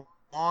the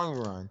long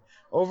run.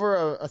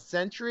 Over a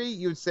century,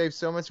 you would save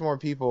so much more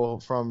people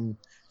from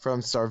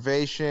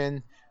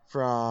starvation,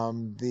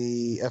 from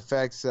the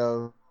effects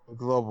of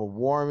global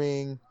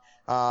warming.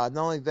 Not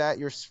only that,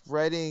 you're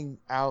spreading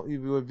out.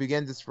 You would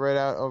begin to spread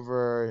out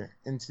over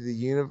into the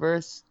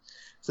universe.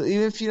 So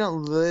even if you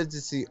don't live to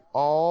see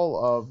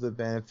all of the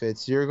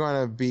benefits, you're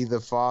going to be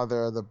the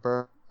father of the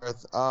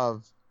birth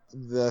of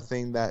the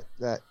thing that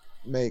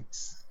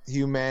makes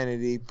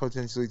humanity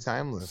potentially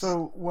timeless.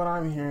 So what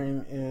I'm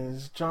hearing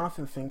is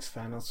Jonathan thinks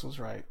Thanos was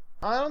right.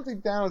 I don't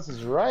think Thanos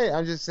is right.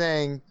 I'm just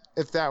saying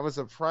if that was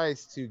a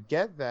price to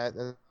get that,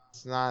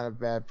 it's not a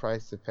bad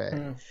price to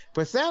pay.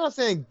 But Thanos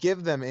didn't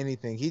give them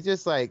anything. He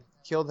just like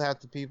killed half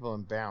the people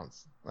and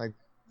bounced. Like,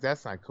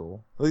 that's not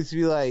cool. At least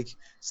be like,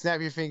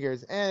 snap your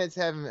fingers and it's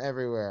heaven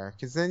everywhere.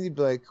 Because then you'd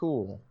be like,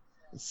 cool.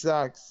 It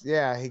sucks.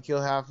 Yeah, he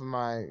killed half of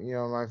my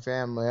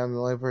family. I'm the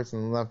only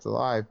person left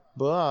alive.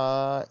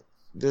 But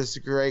there's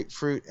great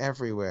fruit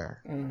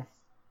everywhere.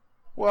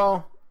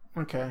 Well,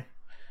 okay.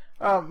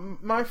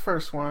 My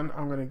first one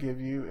I'm going to give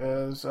you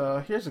is,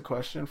 here's a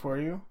question for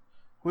you.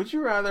 Would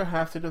you rather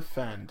have to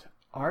defend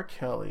R.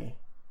 Kelly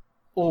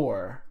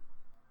or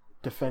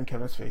defend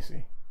Kevin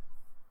Spacey?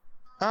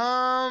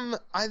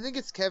 I think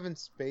it's Kevin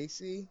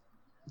Spacey,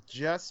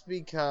 just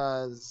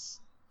because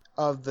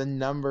of the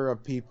number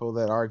of people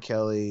that R.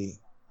 Kelly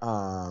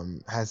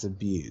has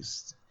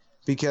abused.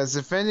 Because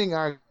defending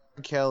R.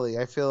 Kelly,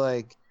 I feel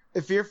like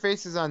if your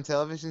face is on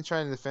television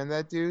trying to defend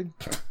that dude,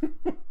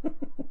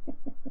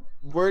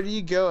 where do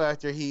you go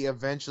after he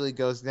eventually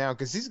goes down?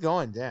 Because he's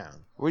going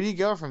down. Where do you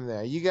go from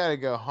there? You got to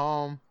go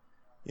home.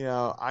 You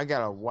know, I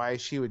got a wife.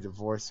 She would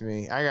divorce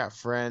me. I got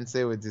friends.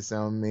 They would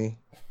disown me.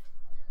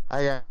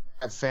 I got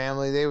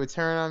family. They would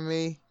turn on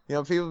me. You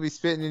know, people be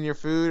spitting in your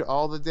food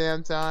all the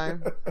damn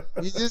time.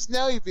 You just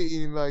know you be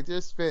eating, like,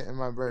 they're spitting in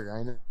my burger.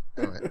 I know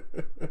it.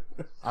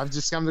 I've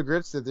just come to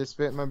grips that they're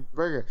spitting my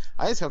burger.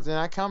 I just hope they're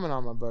not coming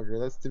on my burger.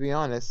 That's to be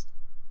honest.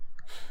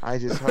 I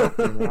just hope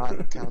they're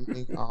not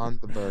coming on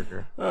the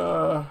burger.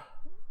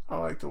 I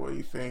like the way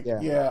you think.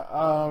 Yeah.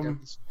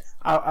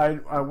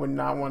 I would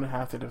not want to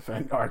have to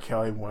defend R.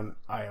 Kelly one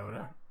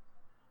iota.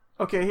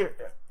 Okay, here.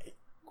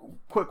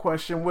 quick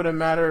question: would it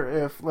matter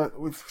if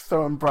we're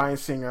throwing Bryan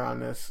Singer on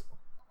this?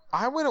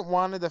 I wouldn't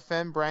want to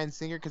defend Bryan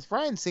Singer because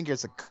Bryan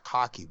Singer's a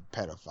cocky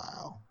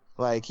pedophile.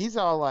 Like, he's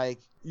all like,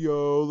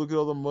 yo, look at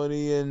all the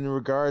money and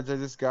regards I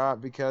just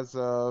got because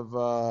of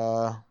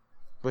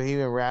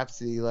Bohemian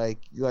Rhapsody. Like,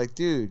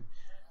 dude,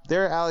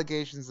 there are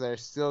allegations that are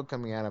still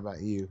coming out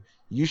about you.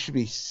 You should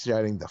be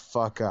shutting the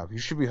fuck up. You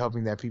should be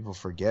hoping that people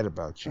forget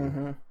about you.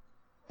 Mm-hmm.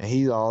 And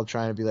he's all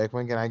trying to be like,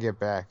 when can I get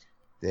back?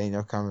 There ain't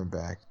no coming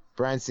back.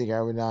 Bryan Singer,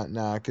 I would not,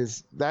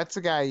 because that's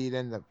the guy you'd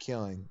end up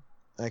killing.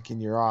 Like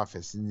in your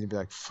office, and you'd be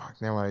like, fuck,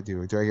 now what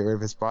do? Do I get rid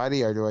of his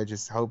body, or do I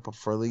just hope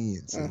for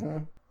leniency?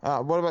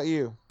 Mm-hmm. What about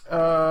you?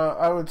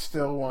 I would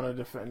still want to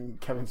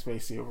defend Kevin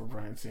Spacey over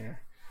Bryan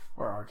Singer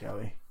or R.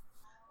 Kelly.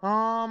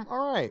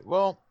 Alright,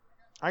 well,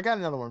 I got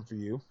another one for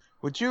you.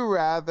 Would you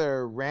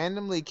rather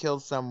randomly kill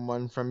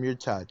someone from your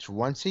touch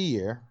once a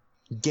year,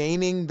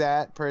 gaining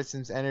that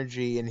person's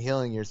energy and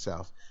healing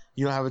yourself?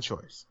 You don't have a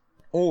choice.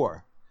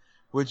 Or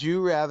would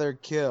you rather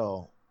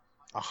kill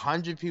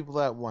 100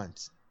 people at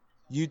once?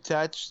 You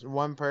touch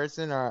one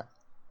person,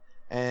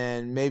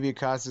 and maybe it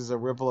causes a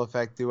ripple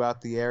effect throughout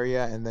the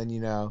area, and then,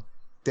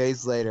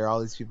 days later, all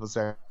these people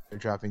start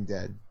dropping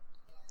dead.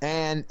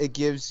 And it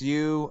gives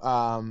you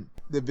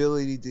the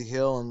ability to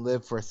heal and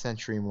live for a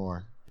century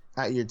more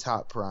at your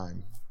top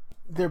prime.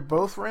 They're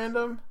both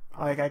random?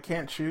 Like, I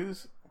can't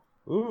choose?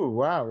 Ooh,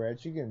 wow,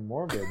 Reg, you're getting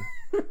morbid.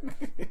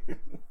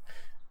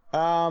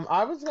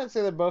 I was going to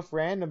say they're both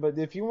random, but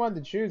if you wanted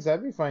to choose,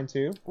 that'd be fine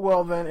too.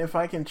 Well, then, if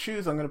I can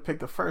choose, I'm going to pick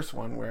the first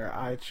one, where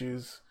I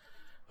choose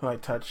who I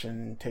touch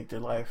and take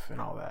their life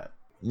and all that.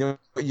 You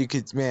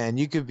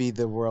could be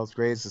the world's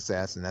greatest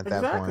assassin at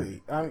that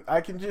point. Exactly.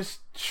 I can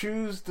just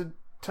choose to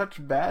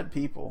touch bad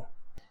people.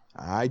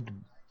 I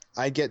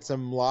get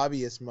some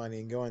lobbyist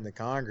money and go into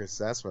Congress.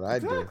 That's what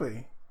I'd do.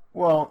 Exactly.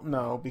 Well,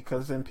 no,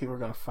 because then people are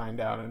going to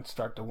find out and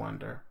start to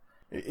wonder.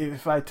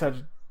 If I touch,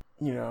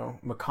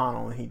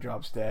 McConnell and he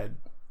drops dead,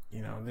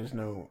 there's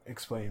no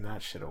explaining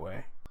that shit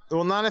away.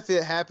 Well, not if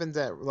it happens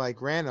at,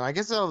 random. I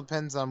guess it all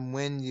depends on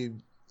when you,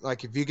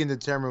 if you can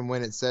determine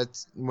when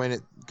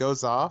it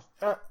goes off.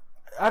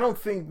 I don't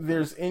think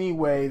there's any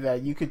way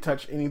that you could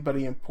touch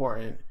anybody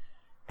important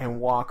and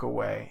walk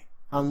away.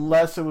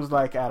 Unless it was,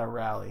 at a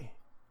rally.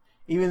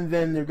 Even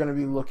then, they're going to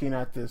be looking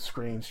at the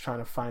screens trying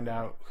to find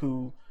out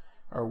who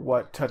or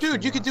what touched them.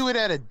 Dude, you could do it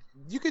at a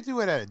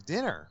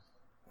dinner.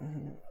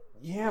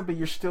 Yeah, but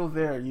you're still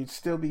there. You'd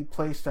still be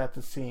placed at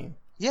the scene.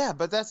 Yeah,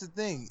 but that's the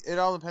thing. It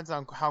all depends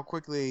on how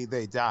quickly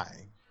they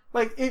die.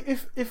 Like,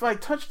 if I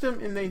touch them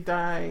and they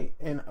die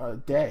in a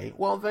day,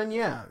 well, then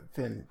yeah,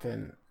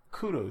 then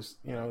kudos.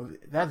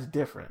 That's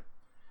different.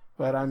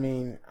 But, I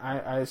mean,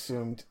 I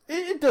assumed...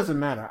 It doesn't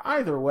matter.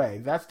 Either way,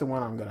 that's the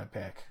one I'm going to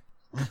pick.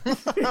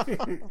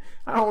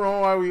 I don't know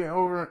why we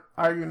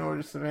arguing over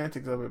the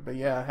semantics of it, but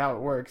yeah, how it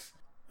works.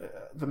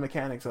 The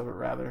mechanics of it,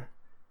 rather.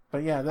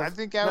 But yeah, that's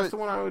the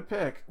one I would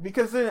pick.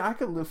 Because then I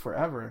could live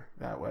forever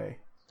that way.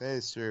 That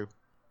is true.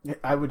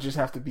 I would just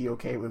have to be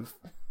okay with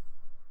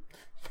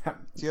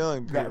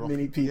that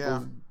many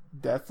people's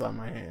deaths on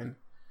my hand.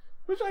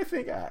 Which I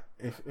think,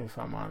 if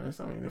I'm honest,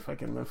 if I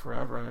can live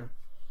forever,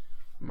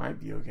 I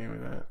might be okay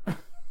with that.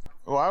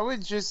 Well, I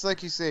would just,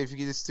 like you say, if you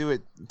could just do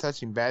it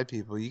touching bad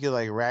people, you could,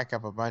 rack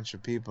up a bunch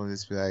of people and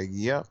just be like,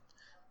 yep,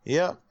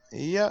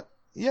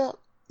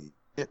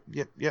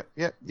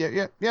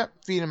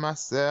 feeding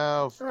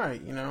myself.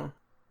 Right, there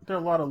are a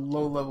lot of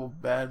low-level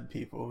bad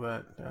people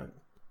that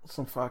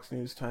some Fox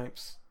News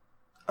types.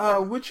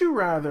 Would you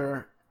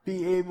rather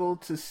be able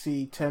to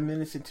see 10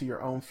 minutes into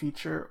your own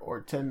future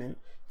or 10 minutes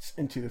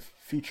into the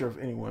future of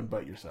anyone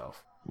but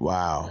yourself?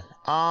 Wow.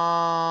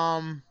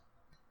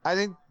 I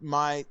think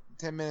my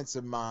 10 minutes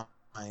of mine.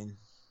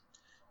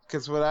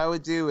 Because what I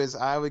would do is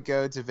I would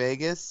go to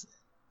Vegas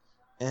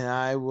and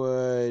I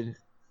would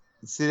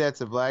sit at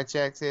the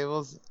blackjack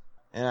tables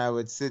and I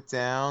would sit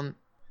down,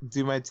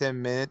 do my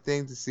 10-minute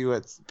thing to see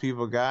what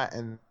people got,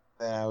 and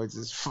then I would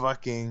just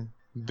fucking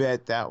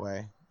bet that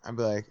way. I'd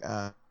be like,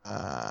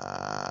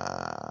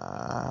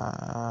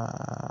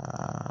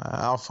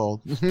 I'll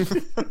fold.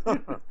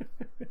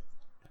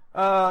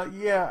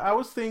 Yeah, I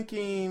was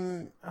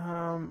thinking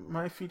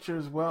my future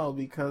as well,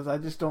 because I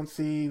just don't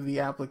see the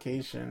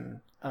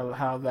application of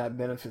how that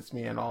benefits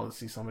me at all to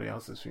see somebody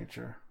else's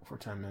future for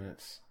 10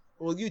 minutes.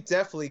 Well, you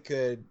definitely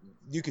could.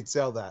 You could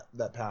sell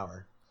that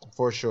power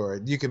for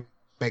sure. You could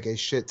make a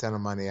shit ton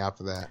of money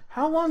off of that.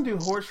 How long do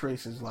horse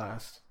races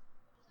last?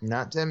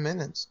 Not 10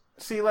 minutes.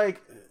 See,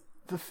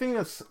 the thing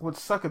that would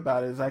suck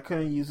about it is I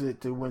couldn't use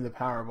it to win the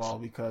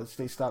Powerball because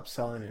they stopped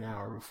selling an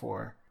hour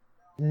before.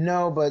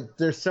 No, but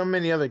there's so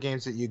many other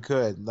games that you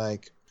could.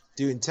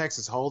 Dude, in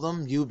Texas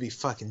Hold'em, you would be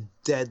fucking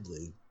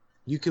deadly.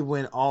 You could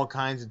win all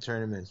kinds of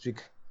tournaments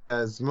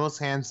because most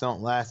hands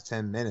don't last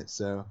 10 minutes,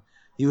 so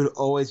you would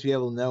always be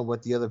able to know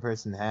what the other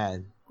person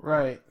had.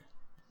 Right.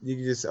 You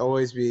could just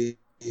always be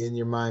in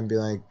your mind, be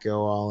like,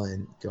 go all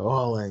in, go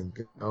all in,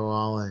 go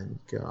all in,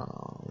 go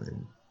all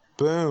in.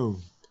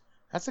 Boom.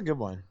 That's a good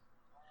one.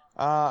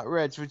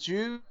 Reg, would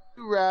you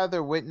you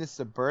rather witness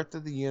the birth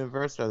of the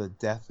universe or the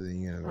death of the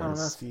Oh, universe?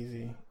 that's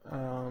easy.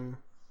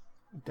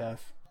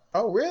 Death.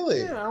 Oh,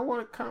 really? Yeah, I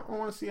want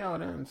to see how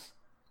it ends.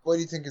 What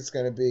do you think it's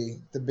going to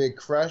be? The big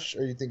crush,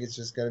 or you think it's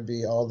just going to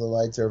be all the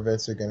lights are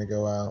eventually going to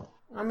go out?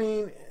 I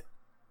mean,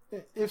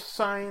 if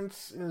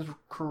science is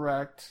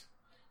correct,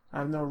 I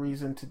have no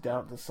reason to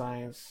doubt the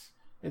science.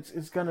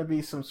 It's going to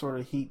be some sort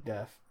of heat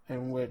death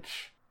in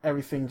which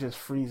everything just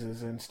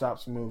freezes and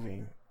stops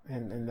moving,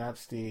 and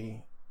that's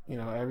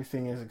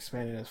everything is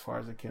expanded as far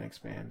as it can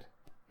expand,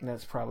 and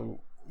that's probably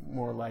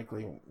more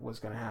likely what's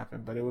going to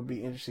happen. But it would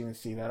be interesting to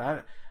see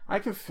that. I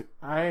can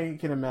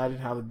imagine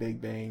how the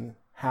Big Bang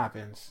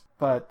happens,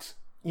 but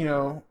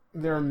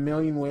there are a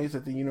million ways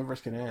that the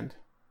universe can end.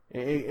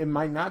 It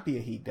might not be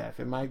a heat death.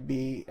 It might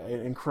be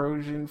an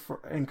incursion from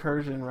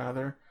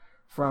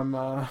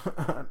an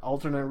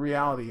alternate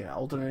reality, an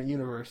alternate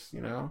universe.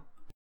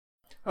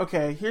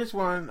 Okay, here's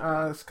one.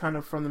 It's kind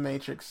of from the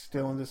Matrix,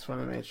 still in this from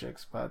the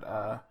Matrix.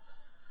 But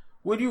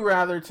would you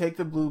rather take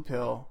the blue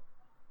pill,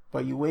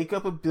 but you wake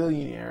up a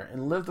billionaire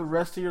and live the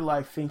rest of your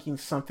life thinking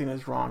something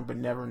is wrong, but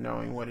never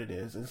knowing what it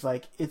is? It's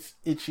like it's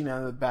itching out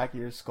of the back of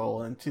your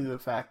skull, and to the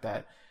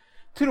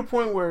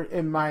point where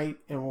it might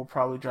and will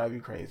probably drive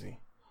you crazy.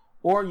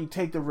 Or you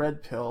take the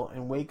red pill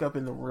and wake up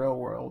in the real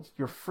world.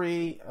 You're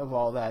free of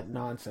all that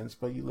nonsense,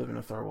 but you live in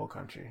a third world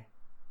country.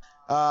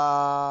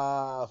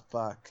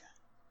 Fuck.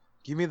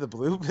 Give me the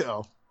blue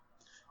pill,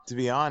 to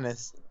be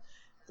honest.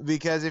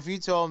 Because if you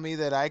told me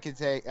that I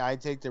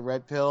take the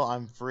red pill,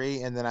 I'm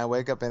free, and then I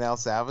wake up in El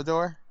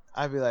Salvador,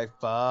 I'd be like,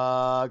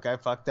 fuck, I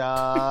fucked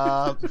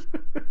up.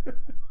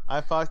 I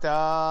fucked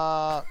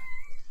up.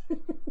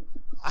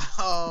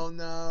 Oh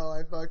no,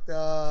 I fucked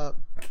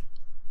up.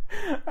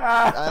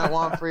 I don't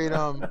want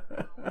freedom.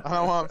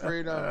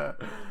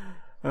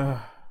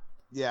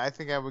 Yeah, I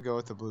think I would go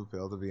with the blue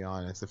pill, to be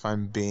honest. If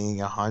I'm being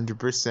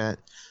 100%,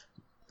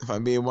 if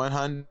I'm being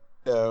 100,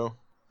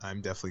 I'm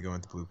definitely going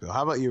with the blue pill.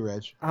 How about you,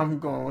 Reg? I'm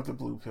going with the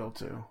blue pill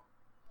too.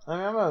 I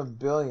mean, I'm a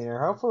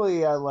billionaire.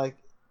 Hopefully,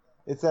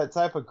 it's that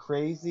type of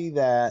crazy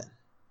that,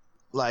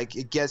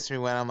 it gets me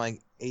when I'm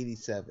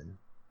 87.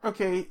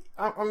 Okay,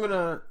 I'm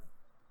gonna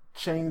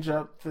change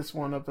up this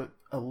one up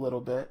a little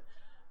bit.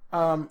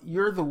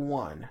 You're the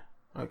one,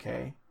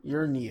 okay?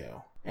 You're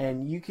Neo.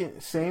 And you can,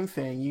 same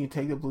thing, you can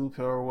take the blue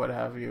pill or what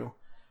have you.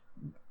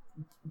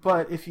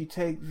 But if you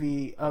take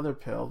the other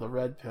pill, the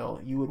red pill,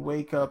 you would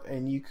wake up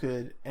and you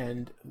could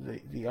end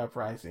the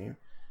uprising.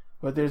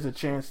 But there's a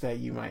chance that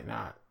you might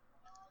not.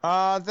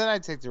 Then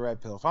I'd take the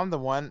red pill. If I'm the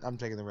one, I'm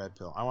taking the red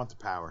pill. I want the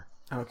power.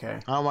 Okay.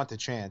 I don't want the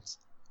chance.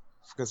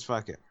 Because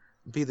fuck it.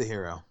 Be the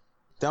hero.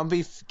 Don't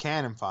be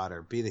cannon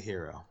fodder. Be the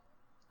hero.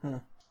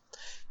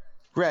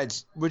 Reg,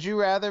 would you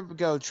rather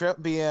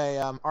be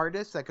a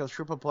artist that goes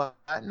triple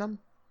platinum,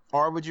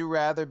 or would you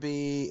rather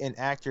be an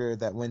actor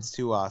that wins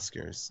 2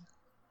 Oscars?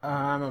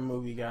 I'm a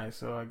movie guy,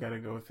 so I gotta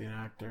go with the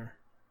actor.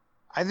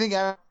 I think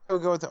I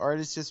would go with the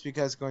artist just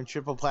because going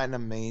triple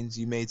platinum means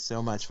you made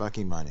so much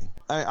fucking money.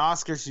 I mean,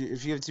 Oscars,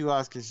 if you have 2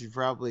 Oscars, you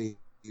probably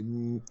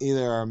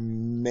either are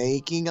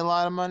making a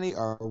lot of money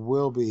or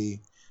will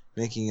be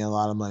making a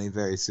lot of money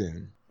very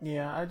soon.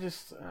 Yeah, I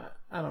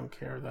don't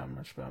care that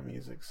much about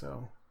music,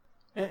 so...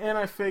 And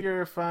I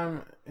figure if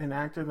I'm an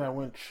actor that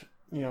won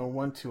 2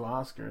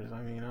 Oscars,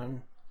 I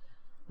mean,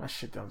 my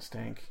shit don't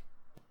stink.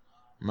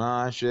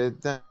 My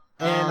shit don't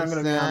And I'm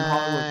gonna be on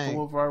Hollywood stink.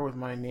 Boulevard with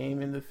my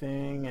name in the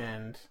thing,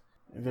 and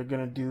they're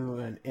gonna do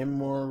an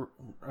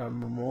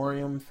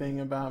memoriam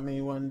thing about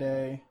me one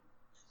day.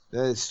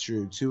 That is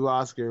true. 2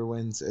 Oscar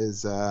wins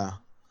is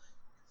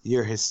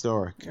you're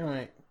historic. All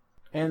right.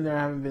 And there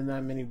haven't been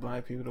that many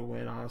black people to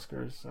win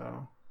Oscars,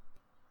 so...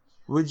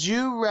 Would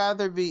you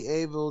rather be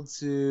able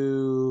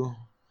to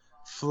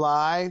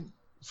fly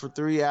for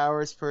 3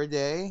 hours per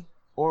day,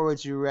 or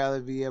would you rather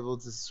be able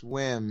to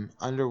swim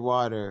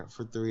underwater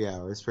for 3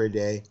 hours per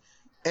day?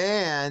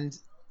 And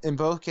in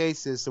both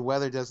cases, the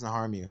weather doesn't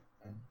harm you.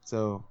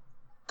 So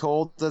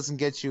cold doesn't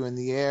get you in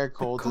the air,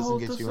 cold doesn't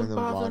get you in the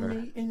water. Bother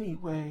me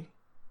anyway.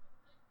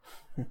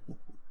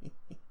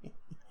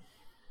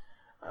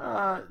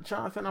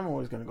 Jonathan, I'm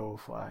always going to go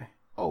with fly.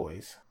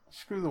 Always.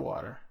 Screw the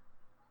water.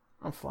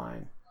 I'm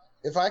flying.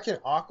 If I can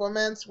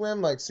Aquaman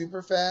swim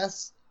super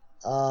fast,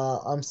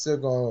 I'm still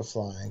going with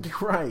flying.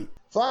 Right.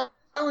 Flying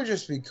would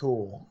just be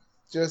cool.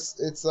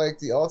 It's like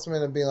the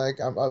ultimate of being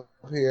I'm up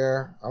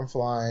here, I'm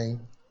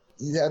flying.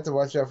 You have to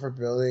watch out for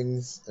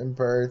buildings and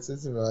birds.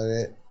 That's about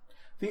it.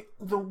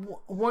 The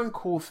one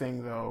cool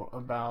thing though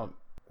about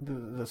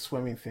the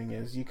swimming thing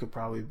is you could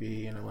probably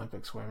be an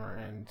Olympic swimmer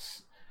and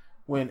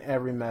win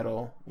every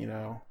medal.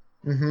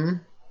 Mm-hmm.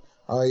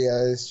 Oh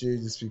yeah, that's true.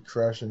 Just be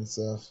crushing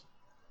stuff.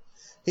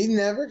 He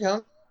never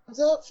comes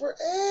up for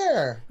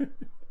air.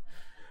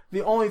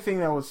 The only thing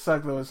that would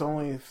suck though is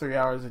only 3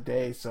 hours a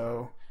day,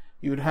 so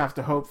you would have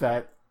to hope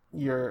that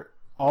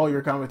all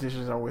your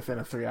competitions are within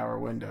a 3-hour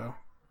window,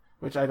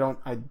 which I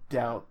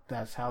doubt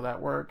that's how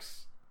that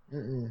works.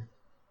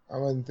 I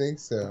wouldn't think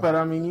so. But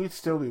I mean, you'd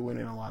still be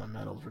winning a lot of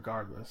medals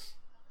regardless.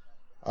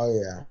 Oh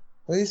yeah.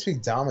 Well, you'd be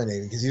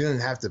dominating because you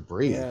didn't have to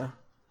breathe. Yeah.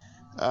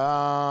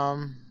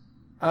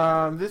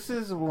 This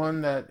is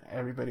one that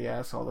everybody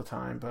asks all the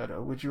time,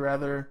 but would you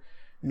rather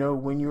know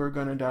when you are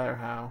going to die or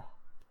how?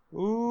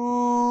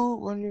 Ooh,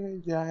 when you're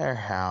going to die or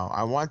how?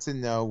 I want to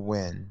know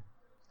when.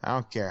 I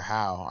don't care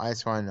how. I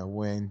just want to know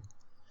when.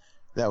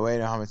 That way I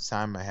know how much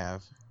time I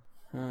have.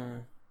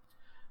 I'm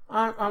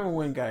a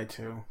when guy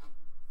too.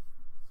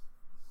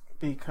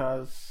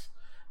 Because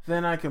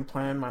then I can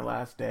plan my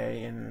last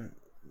day and,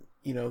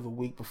 you know, the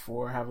week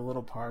before have a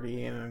little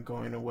party and then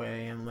going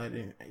away and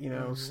letting, you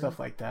know, stuff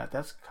like that.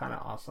 That's kind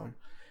of awesome.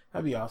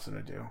 That'd be awesome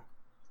to do.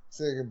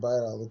 Say goodbye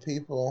to all the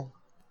people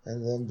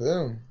and then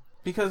boom.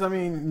 Because, I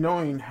mean,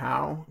 knowing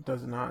how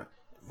does not...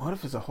 What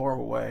if it's a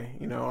horrible way?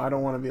 You know, I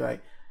don't want to be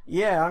like,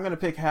 yeah, I'm going to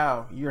pick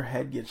how. Your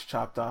head gets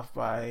chopped off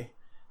by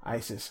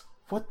ISIS.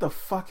 What the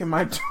fuck am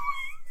I doing?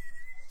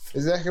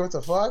 Exactly what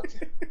the fuck?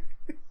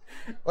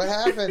 What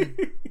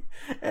happened?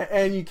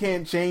 And you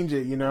can't change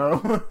it, you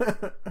know?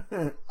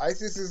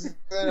 ISIS is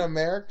in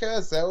America?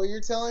 Is that what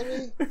you're telling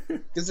me?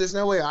 Because there's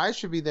no way I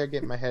should be there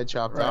getting my head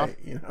chopped off. Right,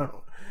 you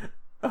know.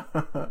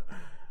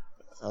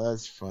 Oh,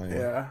 that's funny.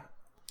 Yeah.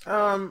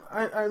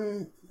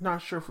 I'm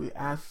not sure if we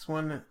asked this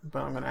one,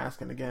 but I'm going to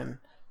ask it again.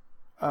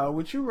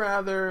 Would you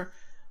rather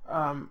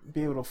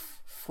be able to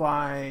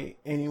fly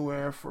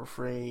anywhere for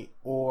free,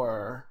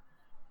 or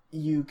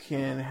you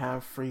can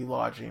have free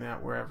lodging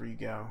at wherever you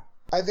go?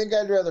 I think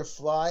I'd rather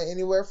fly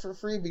anywhere for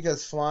free,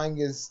 because flying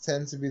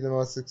tends to be the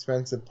most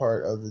expensive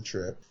part of the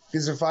trip.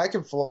 Because if I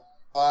could fly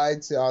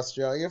to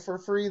Australia for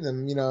free,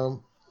 then, you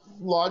know,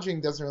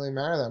 lodging doesn't really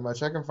matter that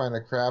much. I can find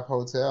a crap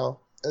hotel.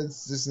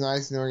 It's just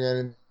nice knowing I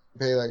didn't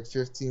pay like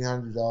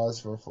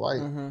 $1,500 for a flight.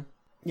 Mm-hmm.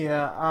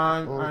 Yeah,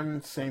 I'm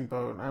the same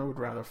boat. I would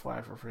rather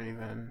fly for free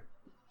than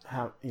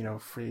have, you know,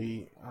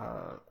 free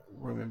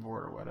room and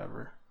board or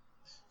whatever.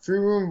 Free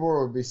room and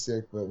board would be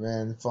sick, but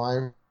man,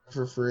 flying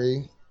for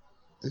free,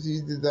 if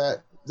you did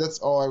that, that's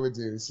all I would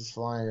do, is just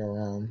flying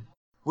around.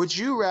 Would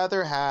you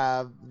rather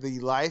have the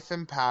life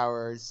and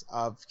powers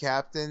of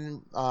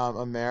Captain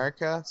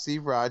America,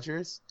 Steve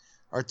Rogers,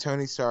 or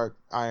Tony Stark,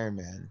 Iron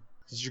Man?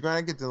 Because you're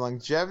going to get the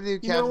longevity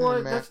of Captain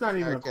America. That's not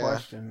even a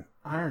question.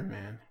 Iron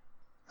Man.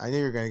 I knew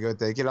you were going to go with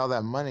that. Get all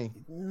that money.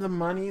 The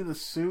money, the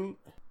suit.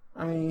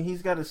 I mean,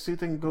 he's got a suit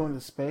that can go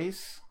into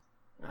space.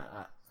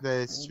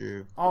 That is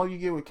true. All you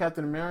get with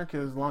Captain America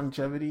is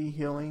longevity,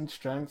 healing,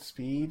 strength,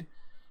 speed,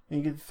 and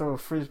you get to throw a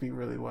frisbee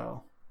really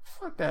well.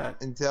 Fuck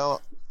that.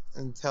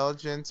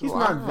 Intelligence. He's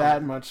not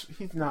that much.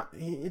 He's not.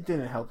 It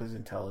didn't help his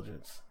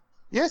intelligence.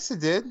 Yes,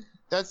 it did.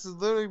 That's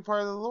literally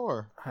part of the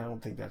lore. I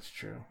don't think that's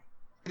true.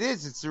 It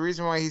is. It's the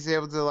reason why he's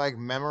able to like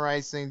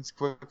memorize things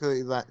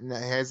quickly. He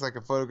has like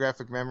a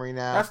photographic memory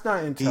now. That's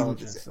not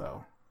intelligence,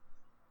 though.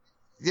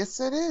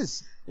 Yes, it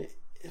is.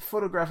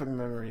 Photographic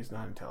memory is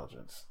not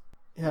intelligence.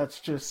 Yeah,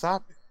 it's just...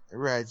 Stop it,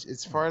 Reg.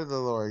 It's part of the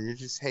lore. You're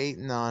just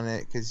hating on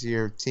it because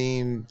you're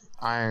Team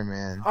Iron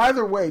Man.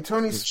 Either way,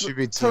 Tony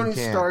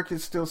Stark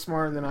is still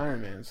smarter than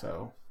Iron Man,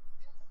 so...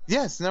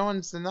 Yes, no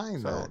one's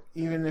denying that.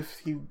 Even if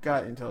he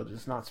got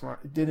intelligence, not smart,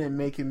 it didn't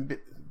make him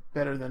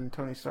better than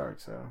Tony Stark,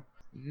 so...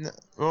 No,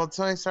 well,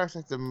 Tony Stark's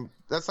like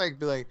that's like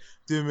be like,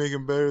 didn't make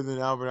him better than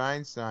Albert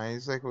Einstein.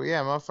 He's like, well,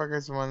 yeah,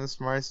 motherfucker's one of the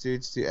smartest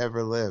dudes to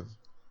ever live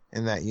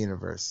in that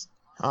universe.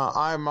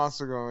 I'm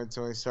also going with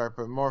Tony Stark,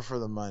 but more for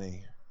the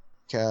money.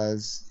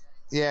 Because,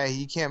 yeah,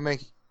 you can't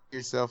make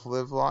yourself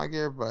live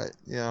longer, but,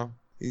 you know,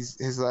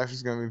 his life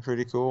is going to be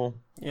pretty cool.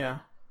 Yeah.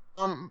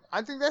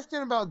 I think that's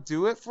going to about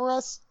do it for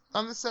us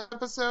on this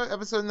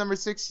episode number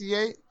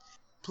 68.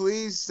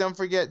 Please don't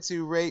forget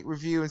to rate,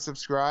 review, and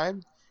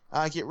subscribe.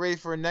 Get ready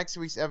for next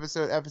week's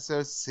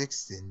episode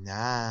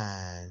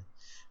 69.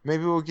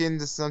 Maybe we'll get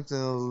into something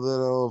a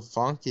little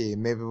funky.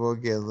 Maybe we'll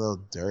get a little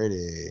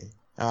dirty.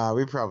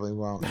 We probably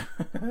won't.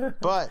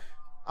 But,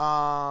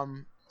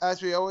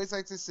 as we always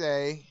like to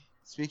say,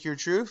 speak your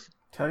truth.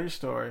 Tell your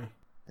story.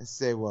 And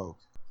stay woke.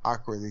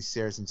 Awkwardly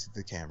stares into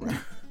the camera.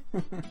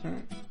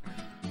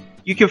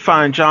 You can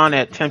find John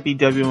at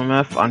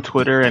TempeWMF on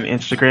Twitter and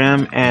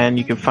Instagram, and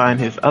you can find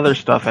his other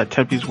stuff at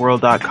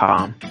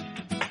TempesWorld.com.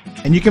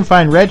 And you can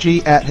find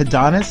Reggie at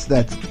Hidanas,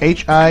 that's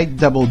HIDDANAS.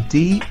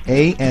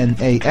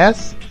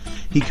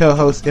 He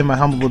co-hosts In My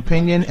Humble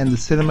Opinion and the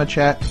Cinema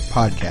Chat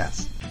podcast.